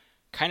time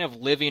kind of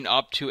living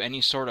up to any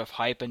sort of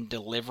hype and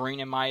delivering,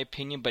 in my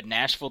opinion, but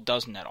Nashville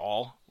doesn't at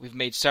all. We've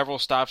made several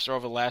stops there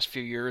over the last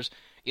few years.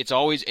 It's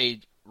always a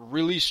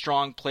really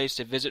strong place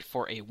to visit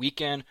for a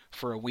weekend,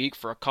 for a week,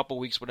 for a couple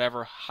weeks,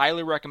 whatever.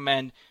 Highly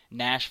recommend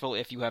Nashville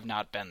if you have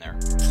not been there.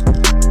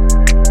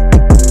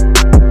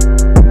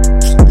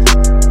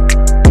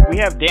 We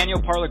have Daniel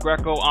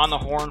Parlegreco on the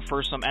horn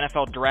for some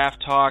NFL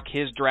draft talk.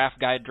 His draft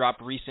guide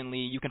dropped recently.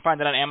 You can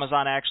find it on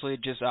Amazon, actually.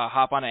 Just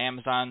hop onto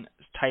Amazon,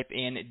 type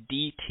in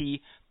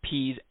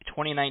DTP's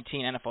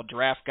 2019 NFL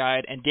Draft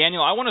Guide. And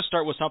Daniel, I want to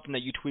start with something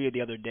that you tweeted the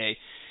other day.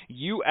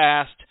 You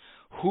asked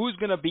who's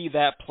going to be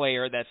that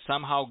player that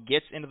somehow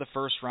gets into the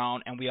first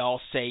round, and we all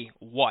say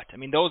what? I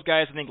mean, those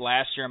guys, I think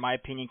last year, in my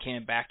opinion, came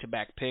in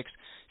back-to-back picks.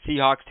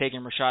 Seahawks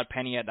taking Rashad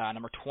Penny at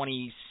number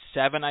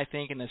 27, I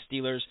think, and the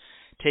Steelers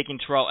taking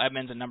Terrell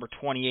Edmonds at number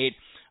 28,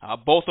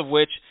 both of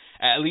which,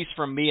 at least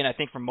from me and I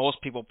think from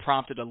most people,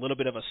 prompted a little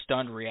bit of a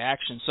stunned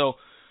reaction. So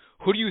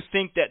who do you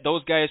think that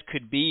those guys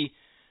could be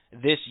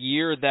this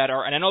year that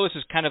are, and I know this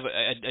is kind of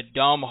a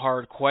dumb,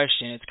 hard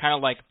question. It's kind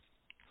of like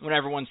when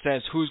everyone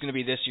says who's going to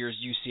be this year's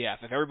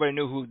UCF. If everybody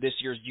knew who this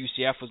year's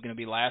UCF was going to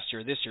be last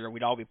year or this year,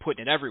 we'd all be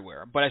putting it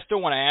everywhere. But I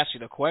still want to ask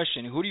you the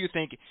question, who do you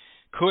think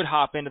could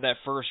hop into that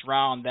first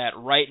round that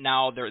right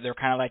now they're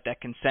kind of like that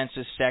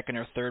consensus second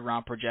or third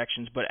round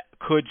projections, but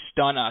could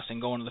stun us and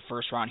go into the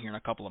first round here in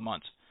a couple of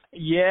months?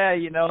 Yeah,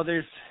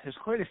 there's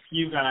quite a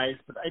few guys,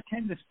 but I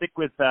tend to stick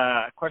with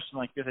a question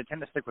like this. I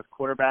tend to stick with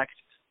quarterbacks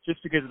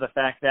just because of the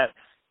fact that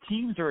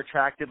teams are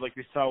attracted, like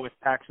we saw with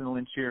Paxton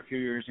Lynch here a few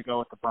years ago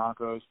with the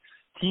Broncos.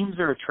 Teams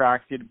are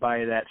attracted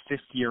by that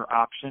fifth-year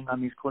option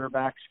on these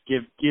quarterbacks,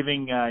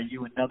 giving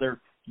you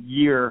another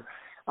year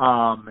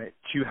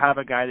to have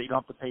a guy that you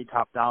don't have to pay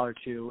top dollar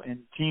to. And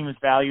teams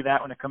value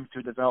that when it comes to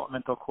a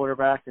developmental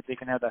quarterback that they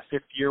can have that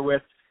fifth year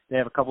with. They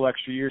have a couple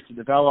extra years to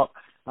develop.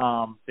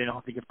 They don't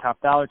have to give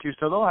top dollar to.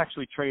 So they'll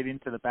actually trade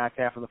into the back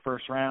half of the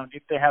first round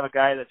if they have a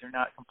guy that they're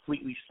not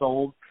completely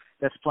sold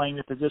that's playing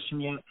the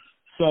position yet.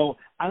 So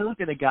I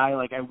look at a guy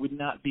like I would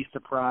not be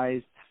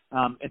surprised.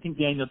 I think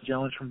Daniel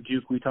Jones from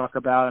Duke we talk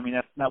about. I mean,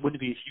 that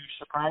wouldn't be a huge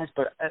surprise.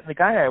 But the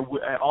guy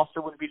I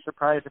also wouldn't be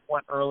surprised if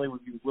went early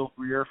would be Will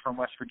Grier from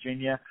West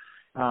Virginia.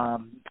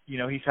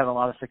 He's had a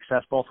lot of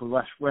success both with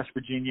West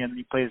Virginia and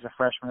he played as a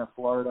freshman at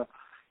Florida.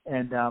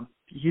 And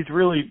he's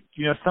really,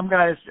 some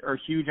guys are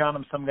huge on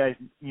him. Some guys,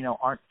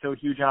 aren't so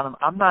huge on him.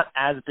 I'm not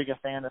as big a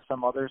fan as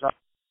some others are.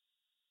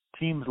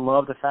 teams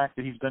love the fact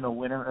that he's been a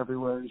winner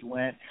everywhere he's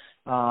went.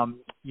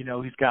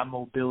 He's got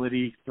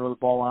mobility, throw the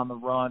ball on the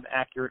run,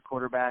 accurate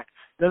quarterback.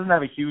 Doesn't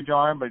have a huge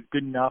arm, but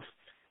good enough.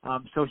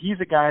 So he's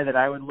a guy that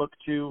I would look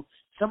to.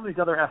 Some of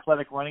these other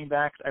athletic running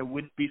backs, I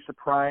wouldn't be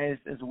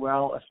surprised as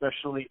well,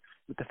 especially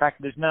with the fact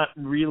that there's not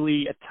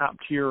really a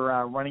top-tier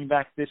running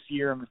back this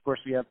year. And, of course,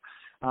 we have,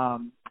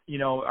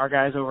 our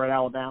guys over at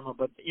Alabama.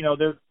 But,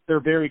 they're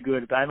very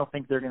good, but I don't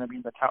think they're going to be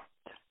in the top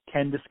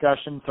 10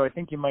 discussion. So I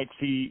think you might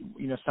see,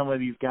 some of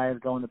these guys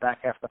go in the back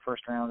half of the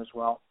first round as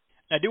well.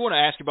 I do want to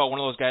ask you about one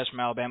of those guys from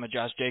Alabama,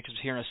 Josh Jacobs,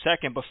 here in a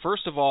second. But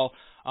first of all,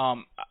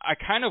 I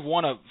kind of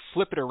want to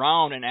flip it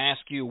around and ask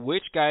you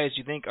which guys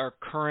you think are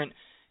current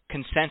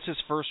consensus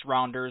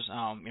first-rounders,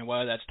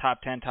 whether that's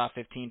top 10, top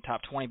 15,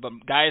 top 20, but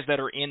guys that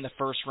are in the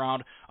first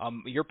round,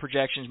 your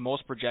projections,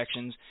 most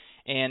projections.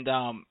 And,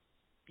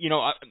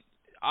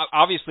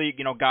 obviously,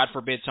 God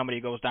forbid somebody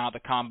goes down at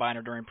the combine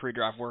or during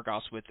pre-draft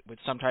workouts with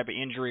some type of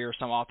injury or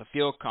some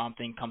off-the-field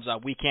thing comes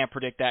up. We can't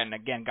predict that, and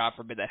again, God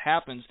forbid that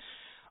happens.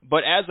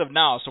 But as of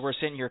now, so we're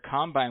sitting here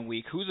combine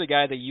week, who's a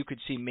guy that you could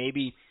see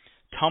maybe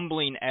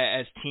tumbling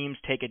as teams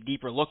take a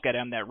deeper look at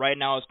him that right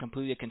now is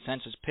completely a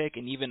consensus pick,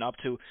 and even up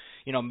to,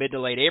 mid to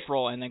late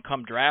April, and then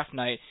come draft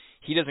night,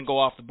 he doesn't go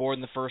off the board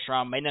in the first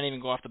round, may not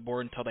even go off the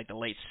board until like the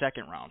late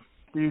second round?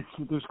 There's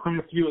quite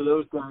a few of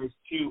those guys,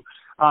 too.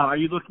 Are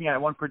you looking at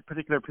one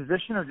particular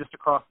position or just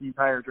across the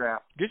entire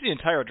draft? Just the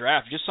entire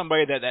draft. Just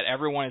somebody that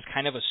everyone is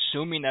kind of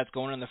assuming that's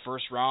going in the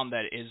first round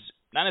that is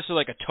not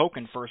necessarily like a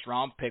token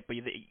first-round pick, but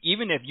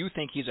even if you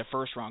think he's a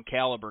first-round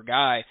caliber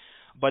guy,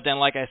 but then,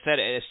 like I said,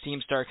 as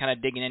teams start kind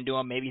of digging into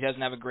him, maybe he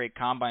doesn't have a great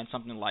combine,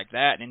 something like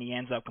that, and he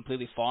ends up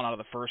completely falling out of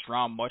the first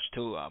round, much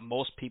to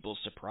most people's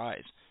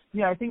surprise.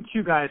 Yeah, I think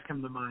two guys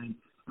come to mind.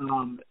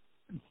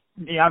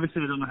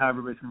 Obviously, I don't know how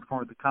everybody's going to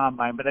perform at the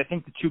combine, but I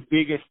think the two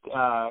biggest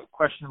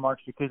question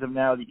marks because of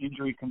now the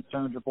injury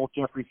concerns are both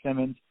Jeffrey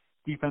Simmons,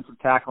 defensive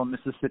tackle in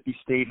Mississippi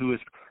State, who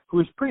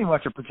is pretty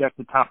much a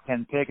projected top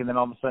 10 pick, and then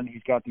all of a sudden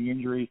he's got the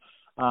injury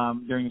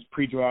during his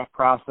pre-draft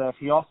process.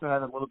 He also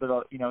had a little bit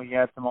of, he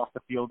had some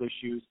off-the-field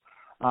issues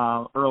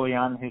early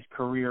on in his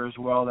career as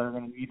well that are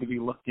going to need to be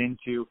looked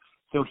into.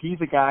 So he's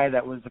a guy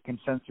that was a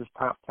consensus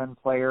top 10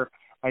 player.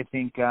 I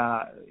think,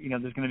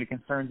 there's going to be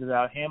concerns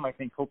about him. I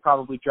think he'll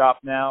probably drop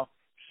now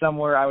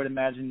somewhere, I would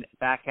imagine,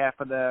 back half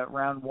of the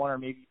round one or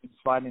maybe even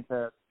slide into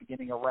the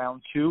beginning of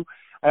round two.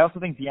 I also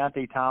think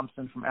Deontay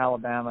Thompson from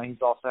Alabama, he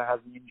also has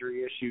an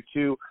injury issue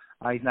too.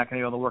 He's not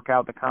going to be able to work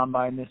out the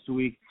combine this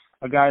week.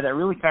 A guy that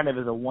really kind of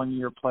is a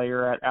one-year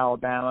player at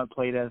Alabama,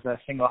 played as a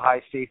single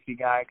high safety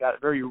guy, got a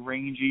very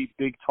rangy,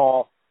 big,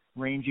 tall,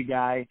 rangy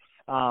guy.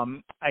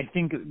 I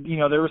think,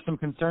 there were some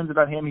concerns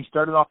about him. He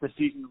started off the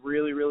season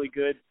really, really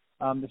good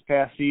this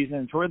past season.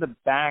 And toward the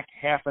back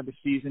half of the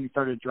season, he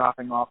started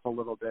dropping off a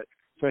little bit.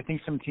 So I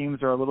think some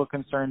teams are a little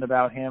concerned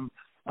about him.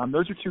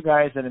 Those are two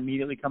guys that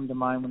immediately come to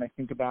mind when I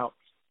think about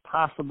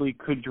possibly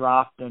could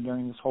drop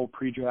during this whole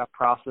pre-draft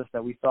process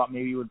that we thought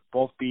maybe would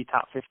both be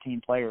top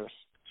 15 players.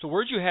 So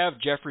where'd you have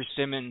Jeffrey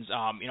Simmons,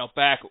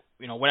 back,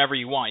 whenever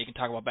you want. You can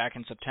talk about back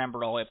in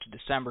September all the way up to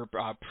December,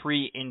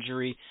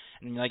 pre-injury.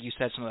 And like you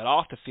said, some of that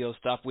off-the-field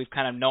stuff, we've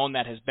kind of known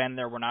that has been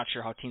there. We're not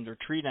sure how teams are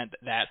treating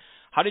that.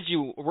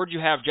 Where'd you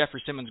have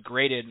Jeffrey Simmons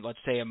graded, let's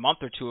say, a month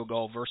or two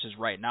ago versus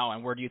right now?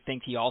 And where do you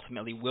think he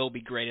ultimately will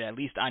be graded, at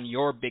least on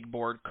your big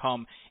board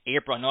come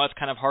April? I know that's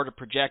kind of hard to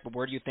project, but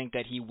where do you think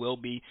that he will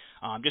be,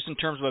 just in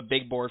terms of a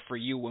big board for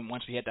you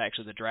once we hit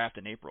the draft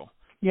in April?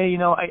 Yeah,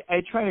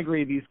 I try to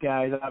grade these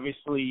guys.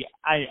 Obviously,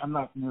 I'm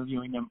not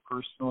interviewing them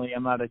personally.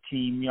 I'm not a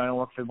team. I don't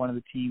work for one of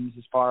the teams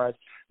as far as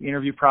the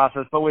interview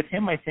process. But with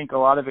him, I think a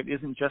lot of it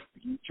isn't just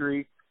the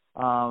injury.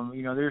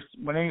 There's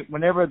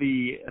whenever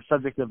the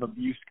subject of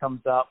abuse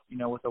comes up,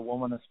 with a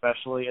woman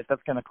especially,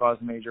 that's going to cause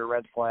major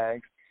red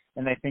flags.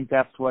 And I think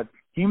that's what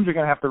teams are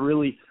going to have to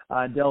really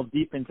delve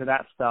deep into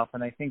that stuff.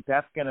 And I think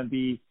that's going to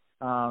be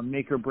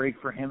make or break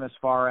for him as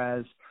far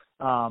as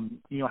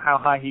how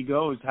high he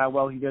goes, how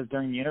well he does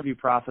during the interview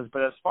process.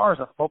 But as far as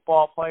a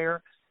football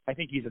player, I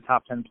think he's a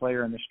top 10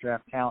 player in this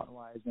draft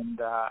talent-wise, and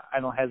I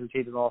don't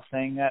hesitate at all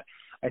saying that.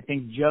 I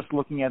think just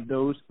looking at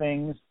those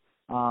things,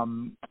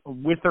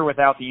 with or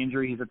without the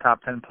injury, he's a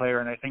top 10 player,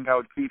 and I think I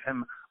would keep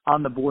him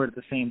on the board at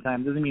the same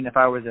time. Doesn't mean if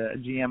I was a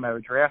GM I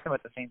would draft him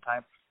at the same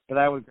time, but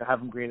I would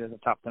have him graded as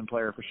a top 10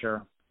 player for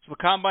sure. So the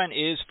Combine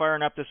is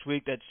firing up this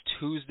week. That's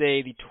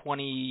Tuesday the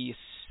 26th.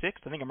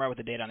 I think I'm right with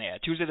the date on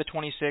that. Tuesday the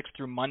 26th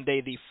through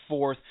Monday the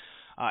 4th.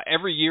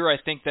 Every year I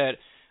think that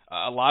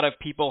a lot of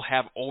people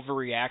have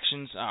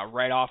overreactions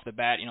right off the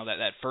bat,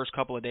 that first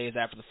couple of days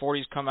after the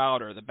 40s come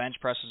out or the bench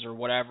presses or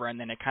whatever, and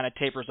then it kind of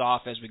tapers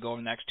off as we go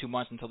in the next 2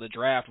 months until the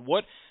draft.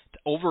 What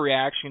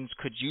overreactions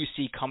could you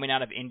see coming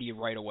out of Indy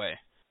right away?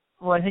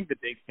 Well, I think the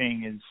big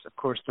thing is, of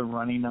course, the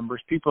running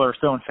numbers. People are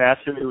so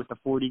infatuated with the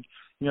 40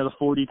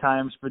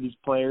 times for these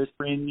players,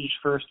 fringe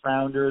first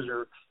rounders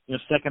or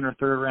second or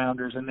third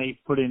rounders, and they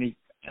put in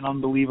an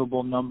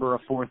unbelievable number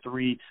of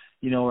 4.3.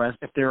 As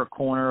if they're a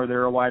corner or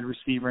they're a wide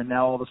receiver, and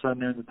now all of a sudden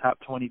they're in the top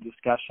 20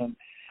 discussion.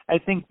 I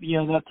think,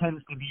 that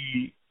tends to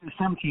be,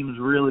 some teams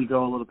really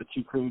go a little bit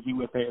too crazy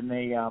with it, and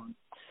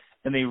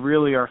they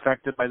really are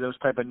affected by those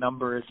type of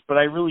numbers. But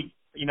I really,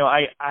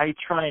 I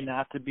try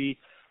not to be,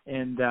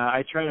 and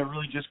I try to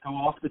really just go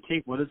off the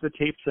tape. What does the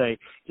tape say?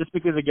 Just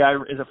because a guy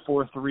is a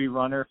 4-3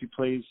 runner, if he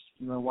plays,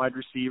 wide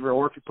receiver,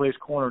 or if he plays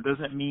corner,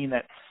 doesn't mean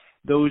that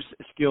those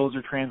skills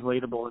are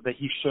translatable, that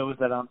he shows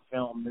that on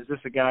film. Is this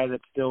a guy that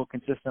still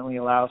consistently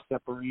allows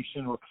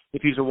separation? Or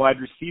if he's a wide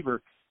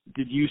receiver,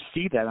 did you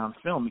see that on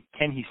film?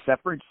 Can he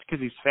separate? Just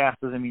because he's fast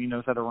doesn't mean he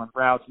knows how to run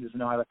routes. He doesn't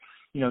know how to,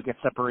 get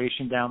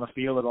separation down the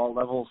field at all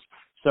levels.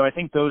 So I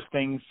think those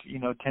things,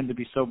 tend to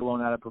be so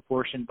blown out of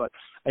proportion. But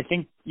I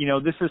think,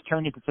 this has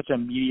turned into such a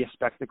media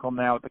spectacle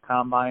now at the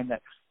Combine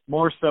that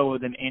more so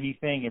than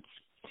anything, it's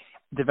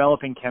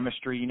developing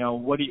chemistry.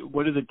 What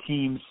do the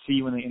teams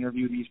see when they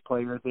interview these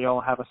players? They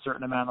all have a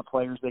certain amount of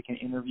players they can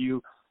interview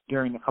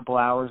during the couple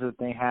hours that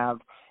they have.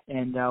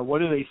 And what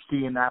do they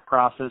see in that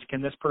process?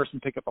 Can this person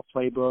pick up a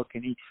playbook?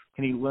 Can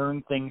he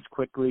learn things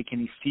quickly? Can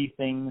he see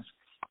things?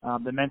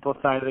 The mental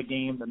side of the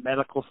game, the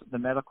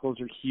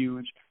medicals are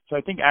huge. So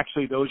I think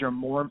actually those are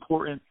more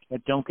important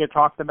that don't get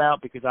talked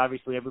about, because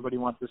obviously everybody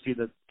wants to see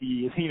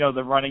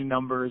the running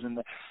numbers and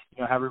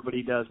how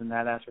everybody does in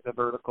that aspect of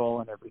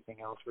vertical and everything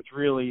else, which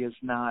really is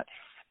not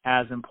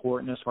as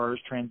important as far as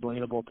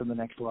translatable to the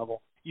next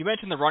level. You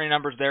mentioned the running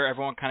numbers there.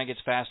 Everyone kind of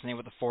gets fascinated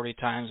with the 40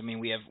 times. I mean,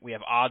 we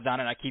have odds on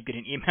it. I keep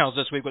getting emails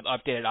this week with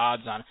updated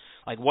odds on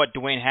like what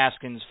Dwayne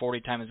Haskins'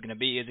 40 time is going to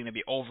be. Is it going to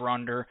be over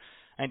under?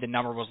 I think the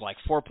number was like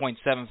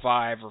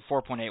 4.75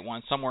 or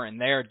 4.81, somewhere in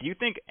there. Do you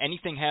think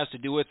anything has to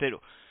do with it,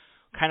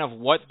 kind of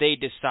what they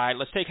decide?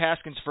 Let's take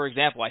Haskins, for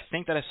example. I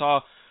think that I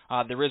saw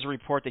there is a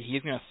report that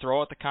he's going to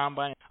throw at the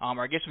Combine,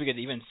 or I guess we could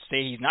even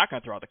say he's not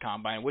going to throw at the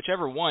Combine.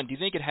 Whichever one, do you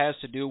think it has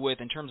to do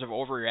with, in terms of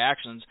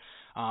overreactions,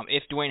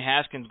 if Dwayne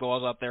Haskins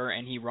goes up there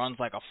and he runs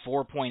like a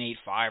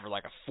 4.85 or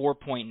like a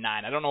 4.9,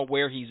 I don't know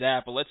where he's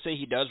at, but let's say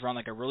he does run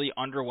like a really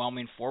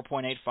underwhelming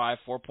 4.85,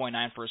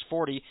 4.9 for his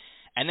 40,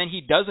 and then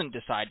he doesn't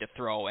decide to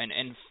throw, and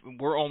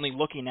we're only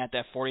looking at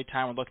that 40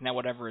 time, we're looking at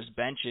whatever his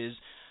bench is,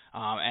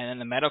 and then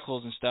the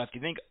medicals and stuff. Do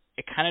you think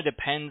it kind of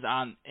depends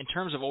on, in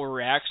terms of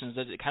overreactions,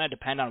 does it kind of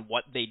depend on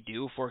what they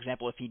do? For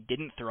example, if he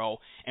didn't throw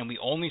and we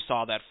only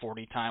saw that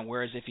 40 time,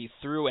 whereas if he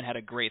threw and had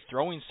a great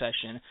throwing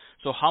session,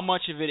 so how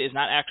much of it is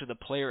not actually the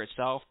player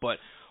itself, but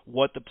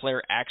what the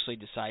player actually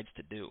decides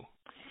to do?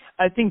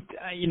 I think,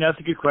 that's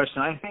a good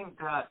question. I think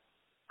that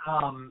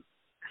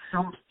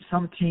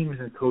some teams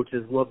and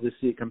coaches love to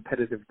see a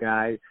competitive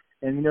guy.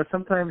 And,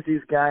 sometimes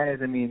these guys,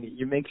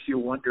 it makes you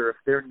wonder if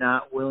they're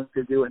not willing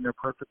to do it and they're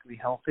perfectly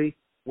healthy.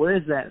 What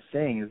is that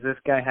saying? Does this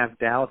guy have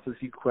doubts? Does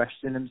he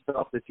question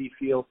himself? Is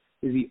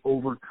he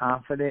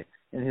overconfident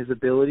in his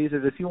abilities, or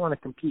does he want to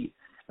compete?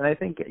 And I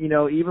think,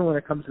 even when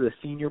it comes to the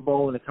Senior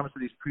Bowl, when it comes to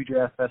these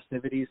pre-draft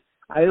festivities,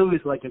 I always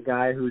like a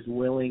guy who's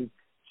willing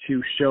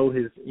to show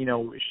his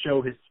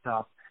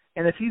stuff.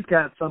 And if he's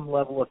got some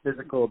level of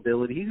physical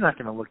ability, he's not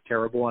going to look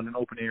terrible on an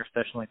open air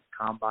session like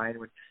the Combine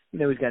when,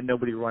 he's got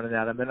nobody running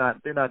at him.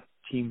 They're not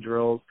team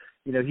drills.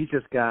 He's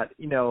just got,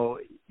 he's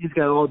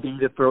got all day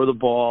to throw the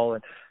ball.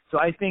 And so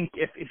I think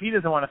if he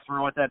doesn't want to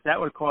throw at that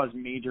would cause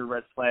major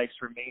red flags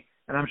for me.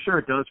 And I'm sure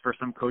it does for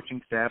some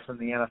coaching staffs in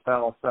the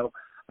NFL. So,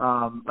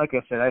 like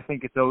I said, I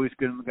think it's always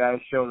good when the guys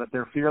show that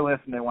they're fearless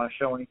and they want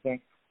to show anything.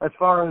 As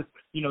far as,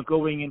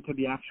 going into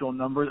the actual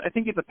numbers, I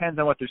think it depends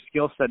on what their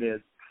skill set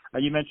is.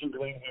 You mentioned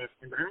Dwayne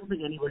Haskins. I don't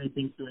think anybody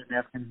thinks Dwayne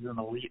Haskins is an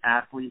elite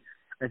athlete.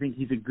 I think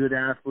he's a good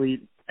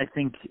athlete. I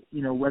think,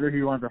 whether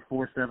he runs a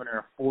 4.7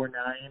 or a 4.9,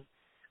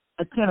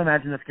 I can't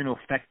imagine that's going to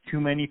affect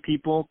too many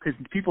people, because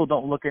people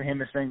don't look at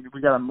him as saying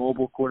we got a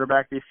mobile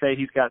quarterback. They say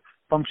he's got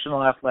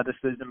functional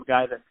athleticism, a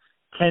guy that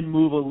can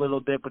move a little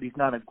bit, but he's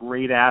not a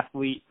great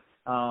athlete.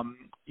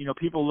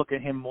 People look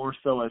at him more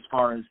so as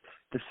far as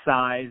the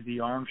size,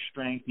 the arm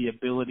strength, the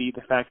ability,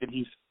 the fact that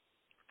he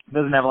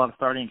doesn't have a lot of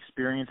starting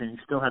experience, and he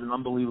still had an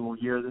unbelievable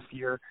year this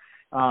year.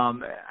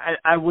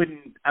 I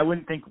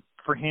wouldn't think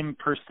for him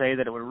per se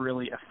that it would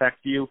really affect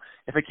you.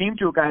 If it came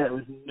to a guy that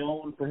was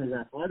known for his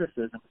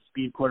athleticism, a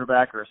speed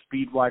quarterback or a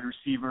speed wide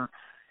receiver,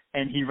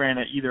 and he ran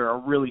either a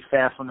really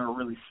fast one or a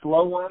really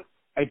slow one,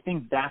 I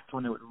think that's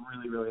when it would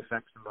really, really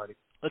affect somebody.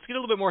 Let's get a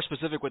little bit more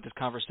specific with this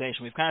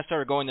conversation. We've kind of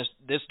started going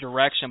this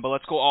direction, but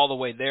let's go all the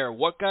way there.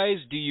 What guys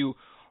do you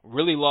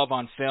really love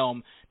on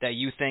film that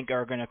you think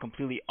are going to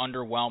completely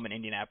underwhelm in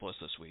Indianapolis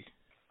this week?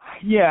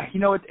 Yeah,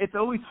 it's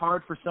always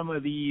hard for some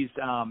of these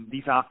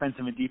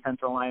offensive and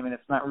defensive linemen.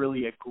 It's not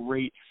really a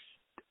great,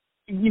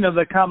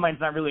 the Combine's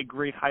not really a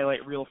great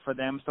highlight reel for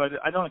them, so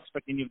I don't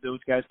expect any of those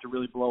guys to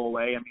really blow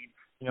away.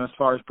 As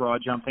far as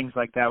broad jump, things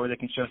like that, where they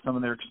can show some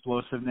of their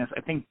explosiveness,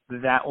 I think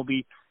that will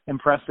be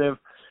impressive.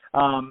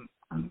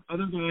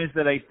 Other guys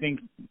that I think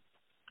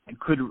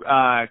could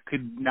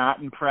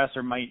not impress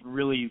or might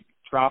really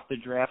drop the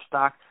draft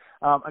stock,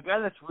 a guy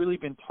that's really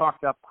been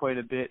talked up quite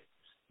a bit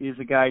is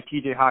a guy,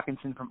 T.J.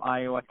 Hawkinson from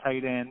Iowa,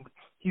 tight end.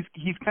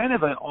 He's kind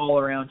of an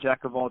all-around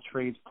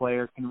jack-of-all-trades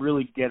player, can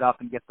really get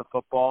up and get the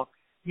football.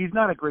 he's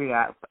not a great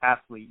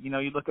athlete. You know,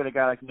 you look at a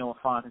guy like Noah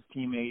Fant, his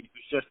teammate,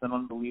 who's just an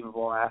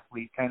unbelievable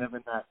athlete, kind of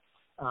in that,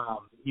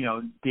 you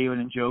know, David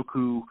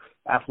Njoku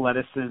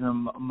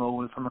athleticism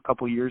mode from a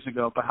couple years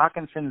ago. But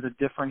Hawkinson's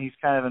he's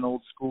kind of an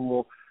old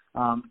school,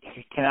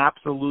 can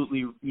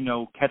absolutely, you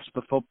know, catch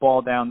the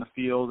football down the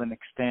field and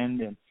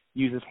extend and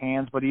use his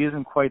hands, but he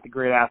isn't quite the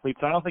great athlete.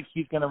 So I don't think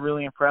he's going to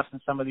really impress in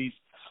some of these,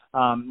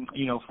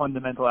 you know,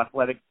 fundamental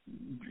athletic,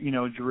 you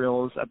know,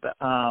 drills.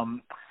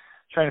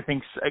 Trying to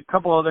think a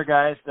couple other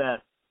guys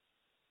that,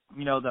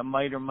 you know, that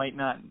might or might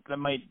not, that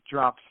might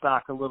drop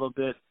stock a little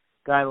bit.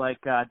 Guy like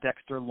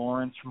Dexter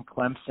Lawrence from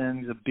Clemson.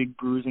 He's a big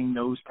bruising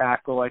nose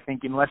tackle. I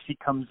think unless he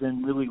comes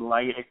in really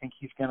light, I think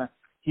he's gonna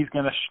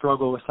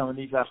struggle with some of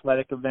these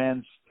athletic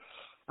events.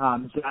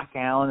 Zach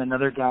Allen,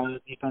 another guy,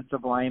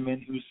 defensive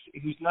lineman,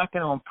 who's not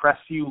going to impress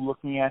you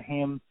looking at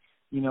him,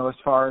 you know, as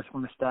far as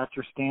from a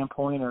stature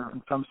standpoint or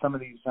from some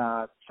of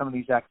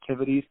these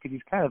activities, because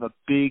he's kind of a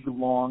big,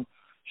 long,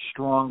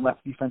 strong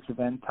left defensive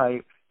end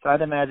type. So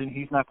I'd imagine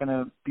he's not going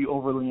to be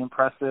overly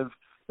impressive.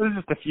 Those are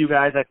just a few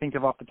guys I think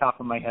of off the top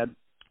of my head.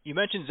 You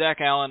mentioned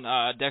Zach Allen,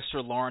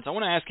 Dexter Lawrence. I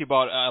want to ask you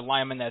about a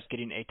lineman that's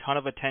getting a ton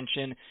of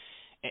attention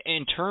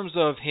in terms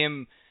of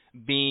him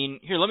being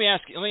here. Let me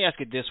ask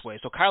it this way.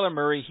 So Kyler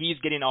Murray, he's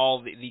getting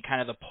all the kind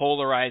of the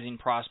polarizing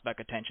prospect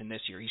attention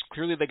this year. He's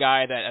clearly the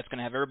guy that's going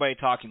to have everybody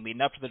talking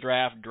leading up to the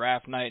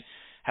draft night,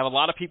 have a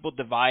lot of people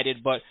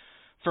divided. But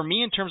for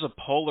me, in terms of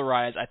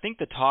polarized, I think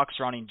the talk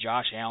surrounding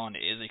Josh Allen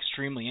is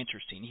extremely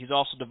interesting. He's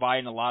also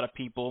dividing a lot of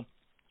people.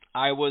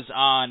 I was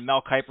on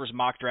Mel Kiper's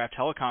mock draft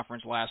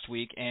teleconference last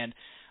week, and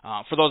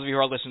for those of you who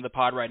are listening to the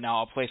pod right now,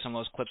 I'll play some of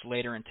those clips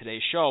later in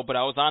today's show. But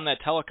I was on that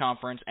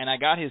teleconference, and I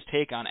got his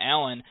take on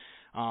Allen.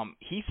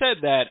 He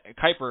said that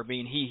Kiper,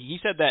 he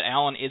said that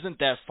Allen isn't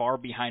that far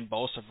behind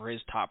Bosa for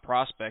his top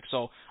prospect.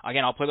 So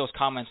again, I'll play those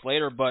comments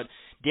later. But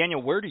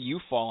Daniel, where do you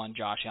fall on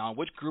Josh Allen?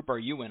 Which group are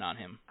you in on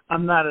him?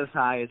 I'm not as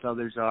high as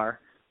others are.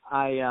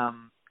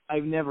 I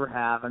never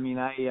have. I mean,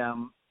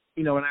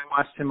 you know, when I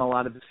watched him a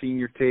lot of his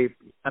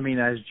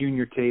his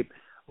junior tape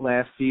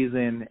last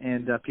season,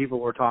 and people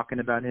were talking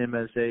about him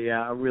as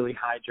a really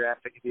high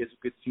draft pick if he has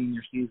a good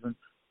senior season.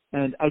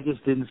 And I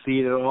just didn't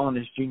see it at all in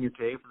his junior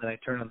tape. And then I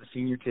turned on the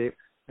senior tape,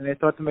 and I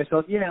thought to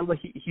myself, yeah, look,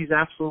 he's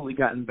absolutely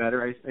gotten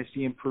better. I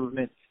see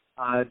improvement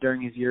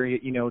during his year.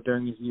 You know,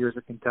 during his years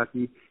at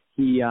Kentucky,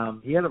 he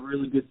had a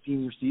really good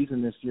senior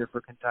season this year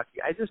for Kentucky.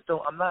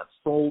 I'm not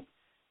sold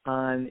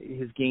on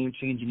his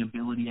game-changing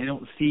ability. I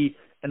don't see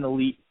an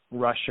elite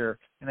rusher,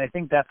 and I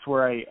think that's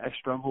where I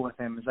struggle with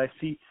him. Is I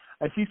see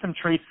some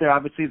traits there.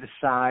 Obviously, the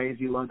size.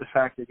 You love the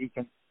fact that he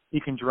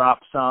can drop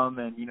some,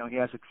 and you know he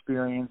has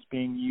experience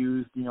being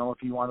used. You know, if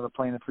he wanted to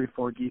play in a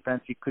 3-4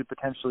 defense, he could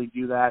potentially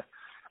do that.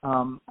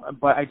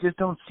 But I just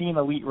don't see an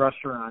elite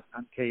rusher on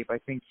tape. I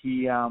think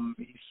he's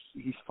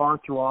far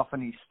too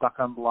often he's stuck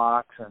on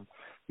blocks, and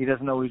he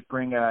doesn't always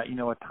bring a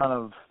ton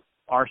of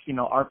our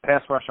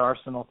pass rush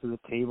arsenal to the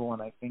table.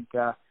 And I think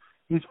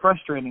he's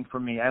frustrating for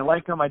me. I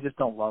like him, I just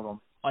don't love him.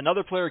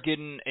 Another player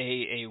getting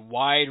a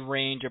wide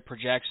range of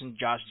projections,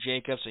 Josh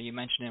Jacobs. So you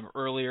mentioned him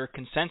earlier.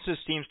 Consensus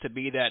seems to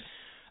be that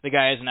the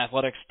guy is an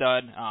athletic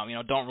stud.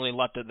 Don't really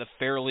let the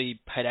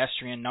fairly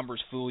pedestrian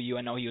numbers fool you.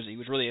 I know he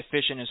was really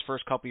efficient his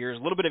first couple years.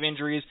 A little bit of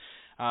injuries,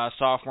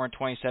 sophomore in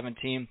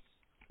 2017.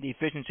 The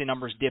efficiency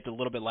numbers dipped a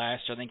little bit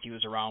last year. I think he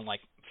was around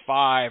like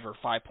 5 or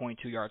 5.2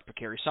 yards per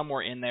carry,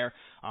 somewhere in there.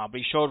 But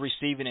he showed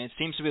receiving, and it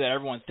seems to be that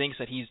everyone thinks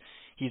that he's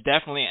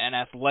definitely an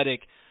athletic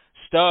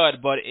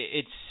stud. But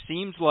it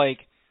seems like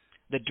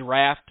the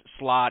draft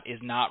slot is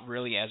not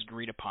really as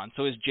agreed upon.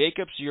 So is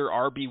Jacobs your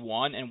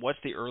RB1, and what's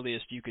the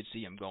earliest you could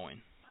see him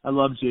going? I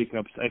love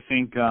Jacobs. I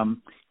think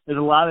there's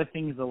a lot of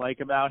things I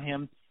like about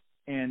him,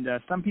 and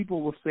some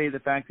people will say the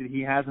fact that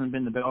he hasn't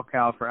been the bell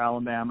cow for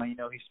Alabama. You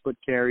know, he split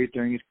carries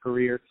during his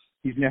career.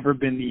 He's never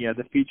been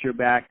the feature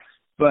back.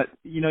 But,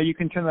 you know, you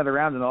can turn that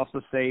around and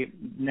also say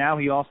now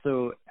he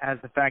also has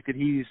the fact that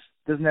he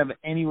doesn't have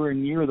anywhere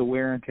near the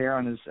wear and tear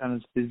on his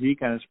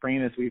physique, on his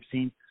frame, as we've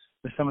seen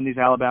with some of these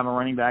Alabama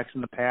running backs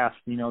in the past.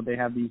 You know, they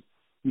have these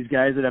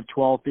guys that have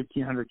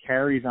 1,500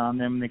 carries on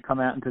them, and they come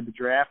out into the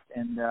draft,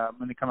 and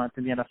when they come out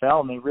to the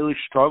NFL, and they really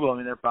struggle. I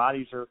mean, their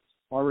bodies are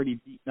already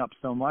beaten up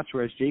so much,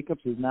 whereas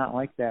Jacobs is not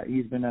like that.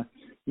 He's been a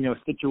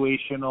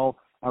situational,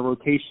 a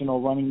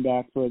rotational running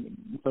back for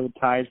the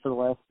Tides for the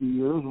last few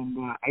years, and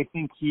I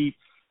think he's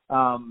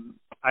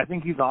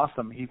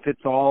awesome. He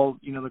fits all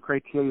the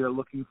criteria you're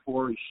looking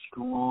for. He's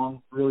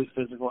strong, really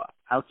physical,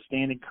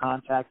 outstanding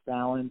contact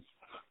balance.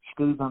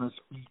 He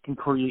can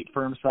create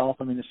for himself.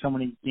 I mean, there's so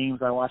many games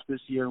I watched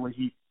this year where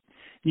you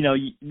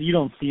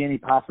don't see any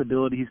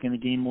possibility he's going to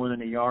gain more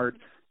than a yard,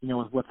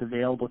 with what's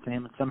available to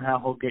him, and somehow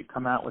he'll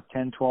come out with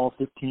 10, 12,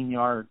 15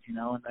 yards, and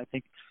I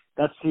think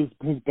that's his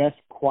best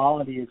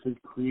quality is his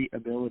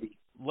creatability.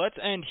 Let's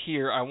end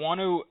here. I want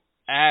to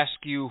ask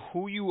you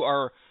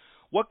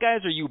what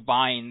guys are you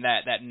buying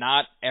that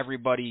not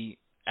everybody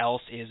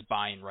else is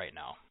buying right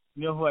now?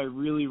 You know who I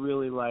really,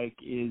 really like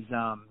is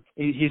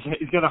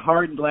he's got a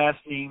hard last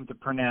name to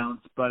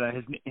pronounce, but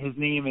his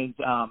name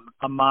is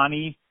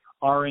Amani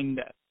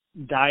Orowaria.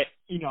 I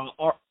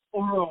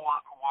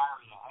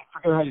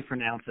forget how you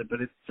pronounce it, but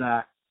it's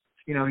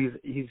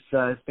he's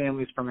his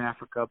family's from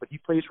Africa, but he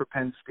plays for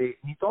Penn State,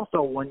 and he's also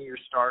a one-year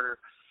starter.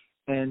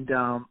 And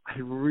I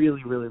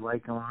really, really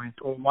like him. I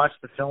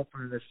watched the film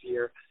from him this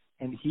year,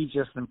 and he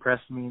just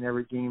impressed me in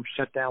every game.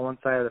 Shut down one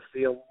side of the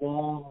field,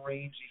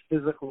 long-rangey,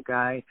 physical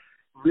guy,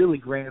 really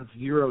grants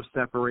zero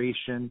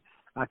separation,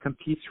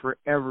 competes for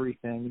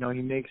everything.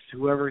 He makes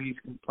whoever he's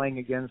playing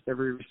against,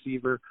 every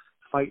receiver,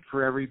 fight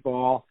for every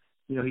ball.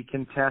 He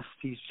contests.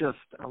 He's just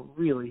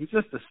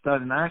a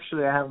stud. And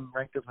actually, I have him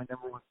ranked as my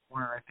number one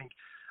corner.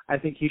 I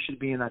think he should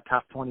be in that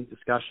top 20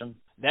 discussion.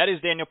 That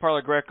is Daniel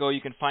Parlegreco.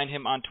 You can find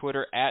him on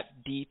Twitter at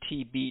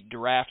DTB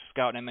Draft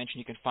Scout. And I mentioned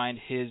you can find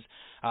his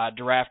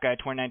draft guide,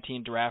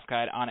 2019 draft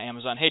guide on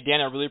Amazon. Hey,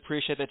 Daniel, I really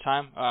appreciate the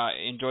time.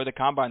 Enjoy the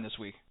Combine this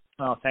week.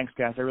 Oh, thanks,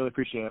 guys. I really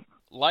appreciate it.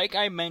 Like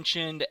I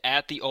mentioned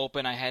at the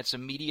Open, I had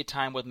some media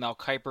time with Mel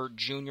Kiper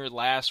Jr.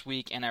 last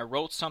week, and I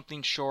wrote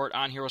something short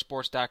on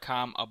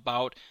HeroSports.com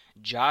about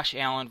Josh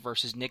Allen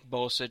versus Nick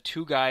Bosa,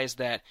 two guys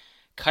that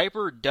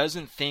Kiper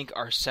doesn't think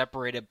are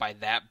separated by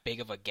that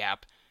big of a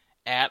gap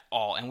at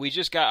all. And we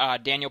just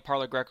got Daniel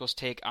Parlegreco's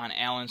take on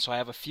Allen, so I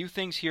have a few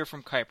things here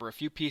from Kiper, a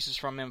few pieces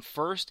from him.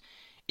 First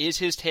is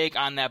his take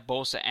on that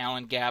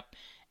Bosa-Allen gap,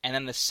 and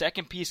then the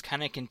second piece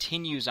kind of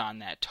continues on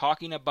that,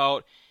 talking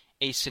about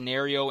a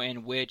scenario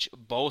in which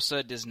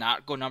Bosa does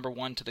not go number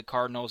one to the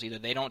Cardinals. Either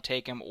they don't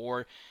take him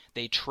or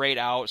they trade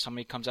out.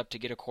 Somebody comes up to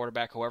get a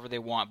quarterback, however they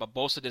want. But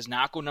Bosa does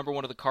not go number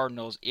one to the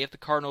Cardinals. If the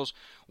Cardinals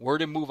were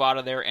to move out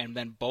of there and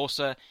then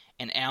Bosa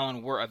and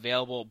Allen were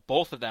available,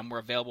 both of them were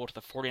available to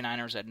the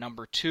 49ers at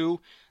number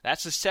 2.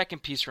 That's the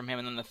second piece from him.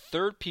 And then the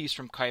third piece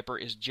from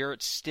Kiper is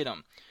Jarrett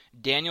Stidham.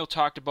 Daniel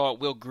talked about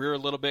Will Grier a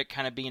little bit,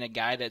 kind of being a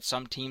guy that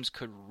some teams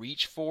could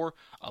reach for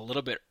a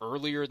little bit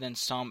earlier than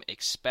some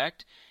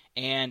expect.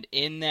 And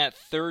in that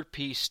third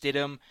piece,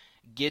 Kiper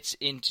gets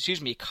into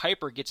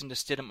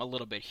Stidham a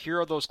little bit.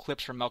 Here are those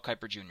clips from Mel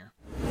Kiper Jr.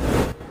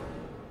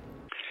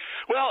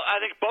 Well,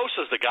 I think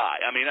Bosa's the guy.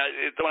 I mean,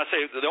 when I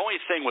say the only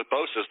thing with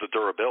Bosa is the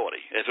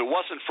durability. If it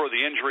wasn't for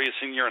the injury his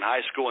senior year in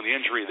high school and the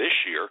injury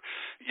this year,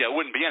 it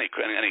wouldn't be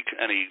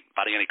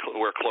anybody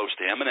anywhere close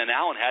to him. And then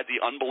Allen had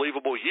the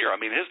unbelievable year. I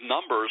mean, his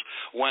numbers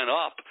went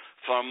up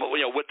from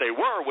what they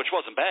were, which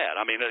wasn't bad.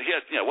 I mean,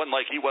 it wasn't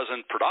like he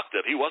wasn't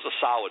productive. He was a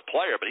solid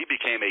player, but he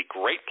became a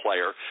great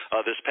player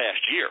this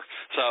past year.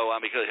 So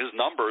because his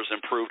numbers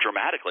improved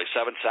dramatically,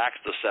 7 sacks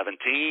to 17,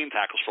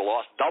 tackles for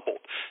loss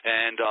doubled,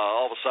 and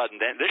all of a sudden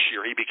then this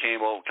year he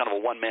became kind of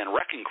a one-man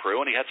wrecking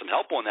crew, and he had some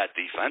help on that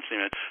defense.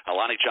 I mean,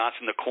 Lonnie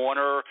Johnson, the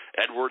corner,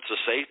 Edwards, the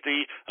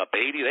safety,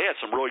 Beatty. They had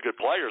some really good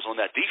players on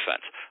that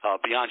defense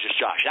beyond just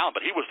Josh Allen,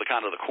 but he was the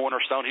kind of the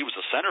cornerstone. He was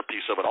the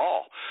centerpiece of it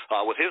all.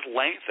 With his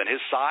length and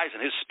his size and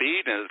his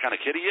speed and the kind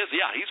of kid he is,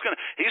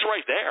 he's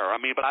right there. I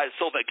mean, but I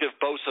still think give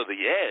Bosa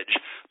the edge.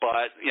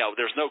 But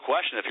there's no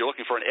question if you're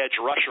looking for an edge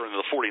rusher in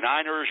the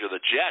 49ers or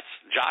the Jets,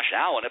 Josh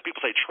Allen. If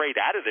people say trade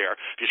out of there,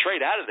 if you trade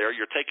out of there,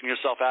 you're taking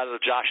yourself out of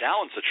the Josh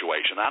Allen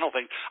situation. I don't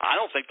think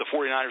the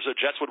 49ers or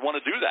the Jets would want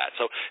to do that.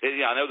 So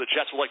I know the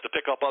Jets would like to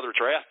pick up other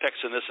draft picks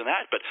and this and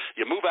that, but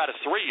you move out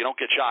of 3, you don't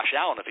get Josh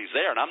Allen if he's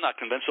there, and I'm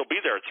not convinced he'll be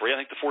there at 3. I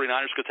think the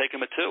 49ers could take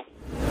him at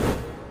 2.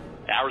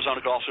 Arizona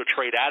could also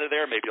trade out of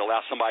there, maybe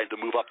allow somebody to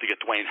move up to get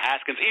Dwayne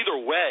Haskins. Either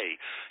way,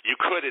 the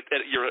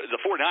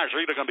 49ers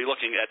are either going to be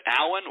looking at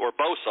Allen or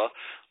Bosa,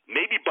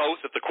 maybe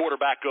both if the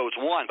quarterback goes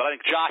 1, but I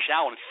think Josh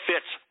Allen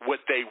fits what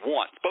they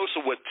want.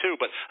 Bosa would too,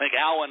 but I think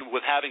Allen,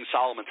 with having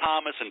Solomon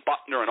Thomas and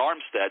Buckner and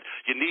Armstead,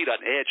 you need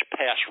an edge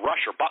pass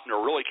rusher. Buckner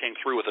really came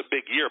through with a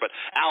big year, but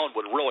Allen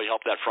would really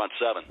help that front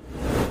 7.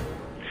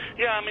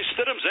 Yeah, I mean,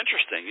 Stidham's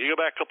interesting. You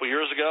go back a couple of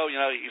years ago,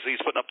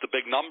 he's putting up the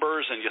big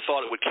numbers, and you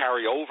thought it would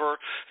carry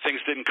over. Things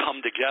didn't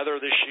come together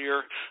this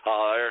year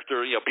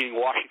after being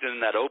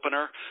Washington in that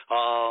opener.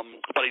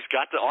 But he's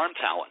got the arm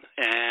talent,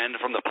 and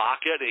from the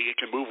pocket, he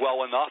can move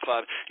well enough.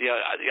 I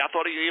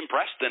thought he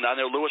impressed, and I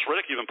know Louis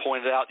Riddick even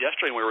pointed out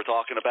yesterday when we were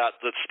talking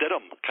about that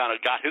Stidham kind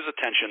of got his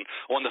attention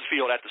on the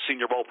field at the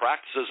Senior Bowl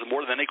practices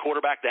more than any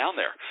quarterback down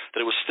there.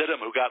 That it was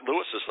Stidham who got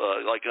Lewis's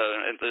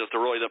to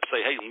really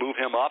say, hey, move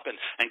him up and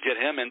get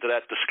him into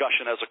that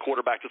discussion as a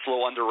quarterback that's a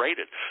little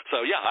underrated.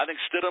 So, I think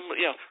Stidham,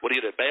 what he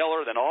did at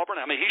Baylor, then Auburn,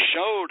 I mean, he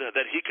showed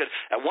that he could,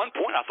 at one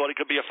point, I thought he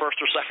could be a first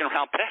or second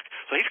round pick.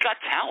 So he's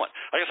got talent.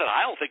 Like I said,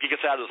 I don't think he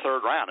gets out of the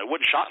 3rd round. It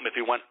wouldn't shock him if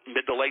he went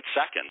mid to late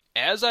 2nd.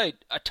 As I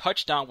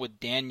touched on with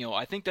Daniel,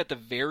 I think that the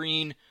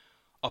varying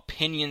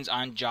opinions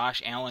on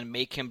Josh Allen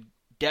make him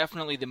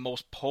definitely the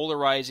most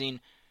polarizing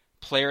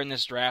player in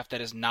this draft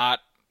that is not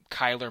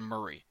Kyler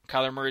Murray.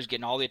 Kyler Murray's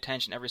getting all the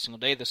attention every single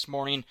day. This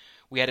morning,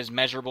 we had his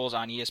measurables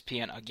on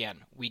ESPN again.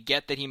 We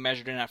get that he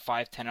measured in at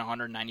 5'10",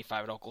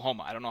 195 at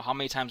Oklahoma. I don't know how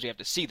many times we have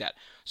to see that.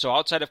 So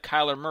outside of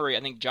Kyler Murray,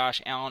 I think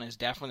Josh Allen is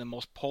definitely the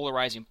most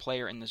polarizing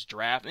player in this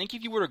draft. I think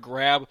if you were to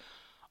grab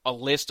a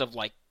list of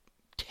like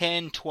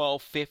 10,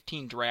 12,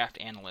 15 draft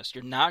analysts,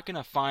 you're not going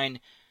to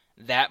find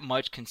that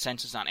much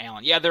consensus on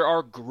Allen. Yeah, there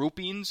are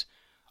groupings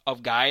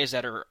of guys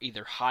that are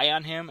either high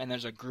on him, and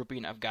there's a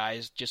grouping of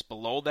guys just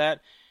below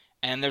that.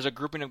 And there's a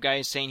grouping of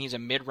guys saying he's a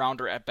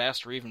mid-rounder at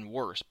best or even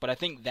worse. But I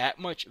think that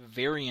much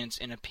variance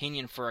in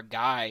opinion for a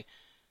guy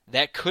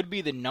that could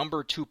be the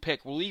number 2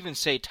 pick, we'll even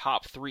say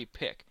top 3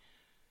 pick.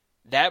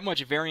 That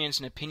much variance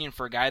in opinion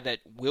for a guy that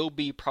will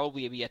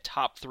probably be a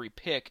top 3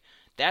 pick,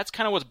 that's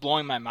kind of what's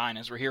blowing my mind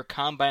as we're here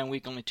Combine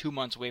Week, only 2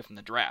 months away from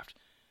the draft.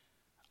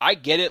 I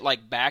get it,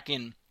 like back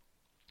in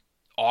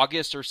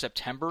August or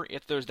September,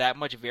 if there's that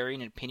much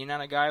varying opinion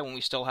on a guy when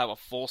we still have a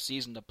full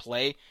season to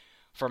play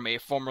from a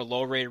former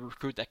low-rated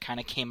recruit that kind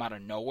of came out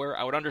of nowhere.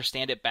 I would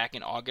understand it back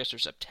in August or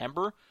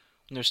September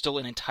when there's still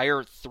an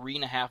entire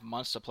 3.5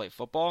 months to play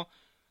football.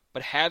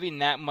 But having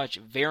that much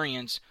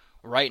variance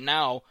right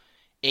now,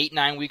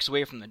 8-9 weeks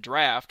away from the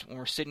draft, when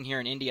we're sitting here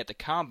in Indy at the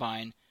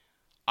Combine,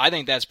 I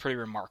think that's pretty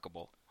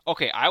remarkable.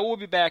 Okay, I will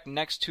be back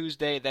next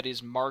Tuesday. That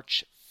is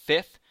March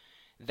 5th.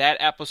 That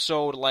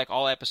episode, like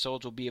all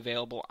episodes, will be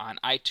available on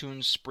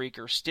iTunes,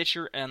 Spreaker,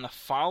 Stitcher, and the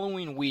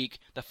following week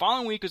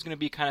is going to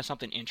be kind of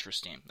something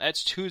interesting.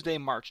 That's Tuesday,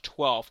 March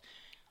 12th.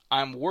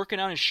 I'm working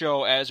on a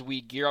show as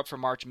we gear up for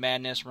March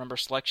Madness. Remember,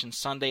 Selection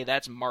Sunday,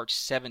 that's March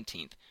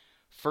 17th.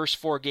 First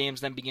 4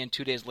 games then begin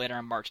 2 days later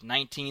on March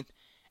 19th,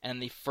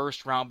 and the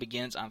first round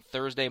begins on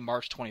Thursday,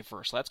 March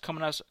 21st. So that's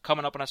coming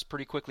up on us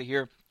pretty quickly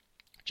here,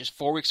 just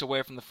 4 weeks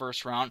away from the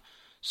first round.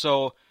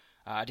 So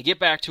to get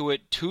back to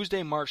it,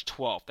 Tuesday, March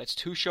 12th, that's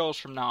 2 shows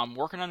from now. I'm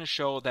working on a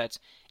show that's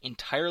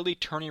entirely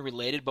tourney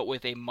related, but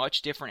with a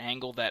much different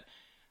angle that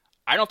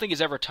I don't think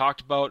is ever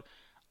talked about.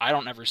 I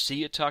don't ever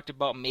see it talked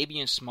about, maybe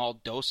in small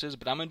doses,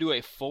 but I'm going to do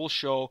a full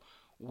show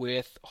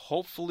with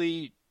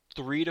hopefully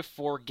 3 to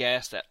 4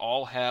 guests that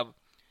all have,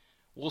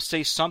 we'll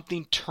say,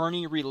 something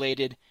tourney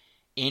related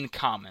in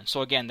common.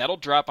 So again, that'll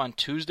drop on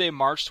Tuesday,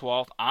 March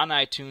 12th on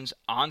iTunes,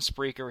 on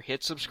Spreaker.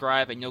 Hit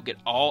subscribe and you'll get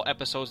all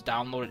episodes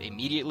downloaded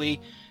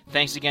immediately.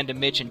 Thanks again to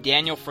Mitch and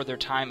Daniel for their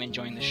time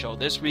enjoying the show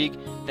this week.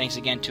 Thanks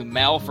again to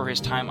Mel for his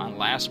time on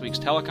last week's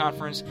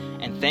teleconference.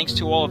 And thanks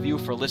to all of you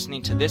for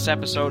listening to this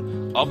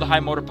episode of the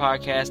High Motor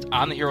Podcast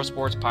on the Hero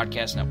Sports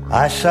Podcast Network.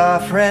 I saw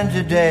a friend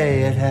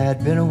today, it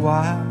had been a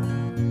while,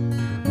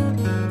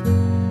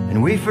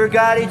 and we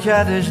forgot each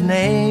other's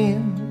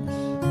names.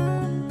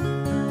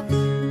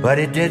 But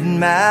it didn't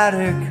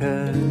matter,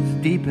 'cause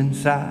deep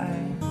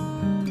inside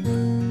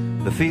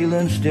the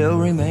feeling still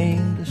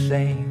remained the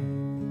same.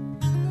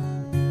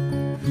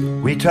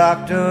 We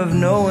talked of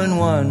knowing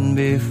one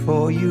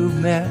before you've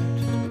met,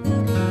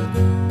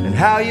 and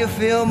how you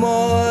feel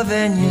more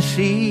than you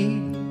see,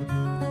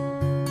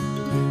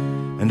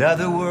 and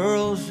other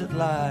worlds that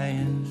lie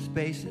in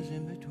spaces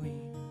in between.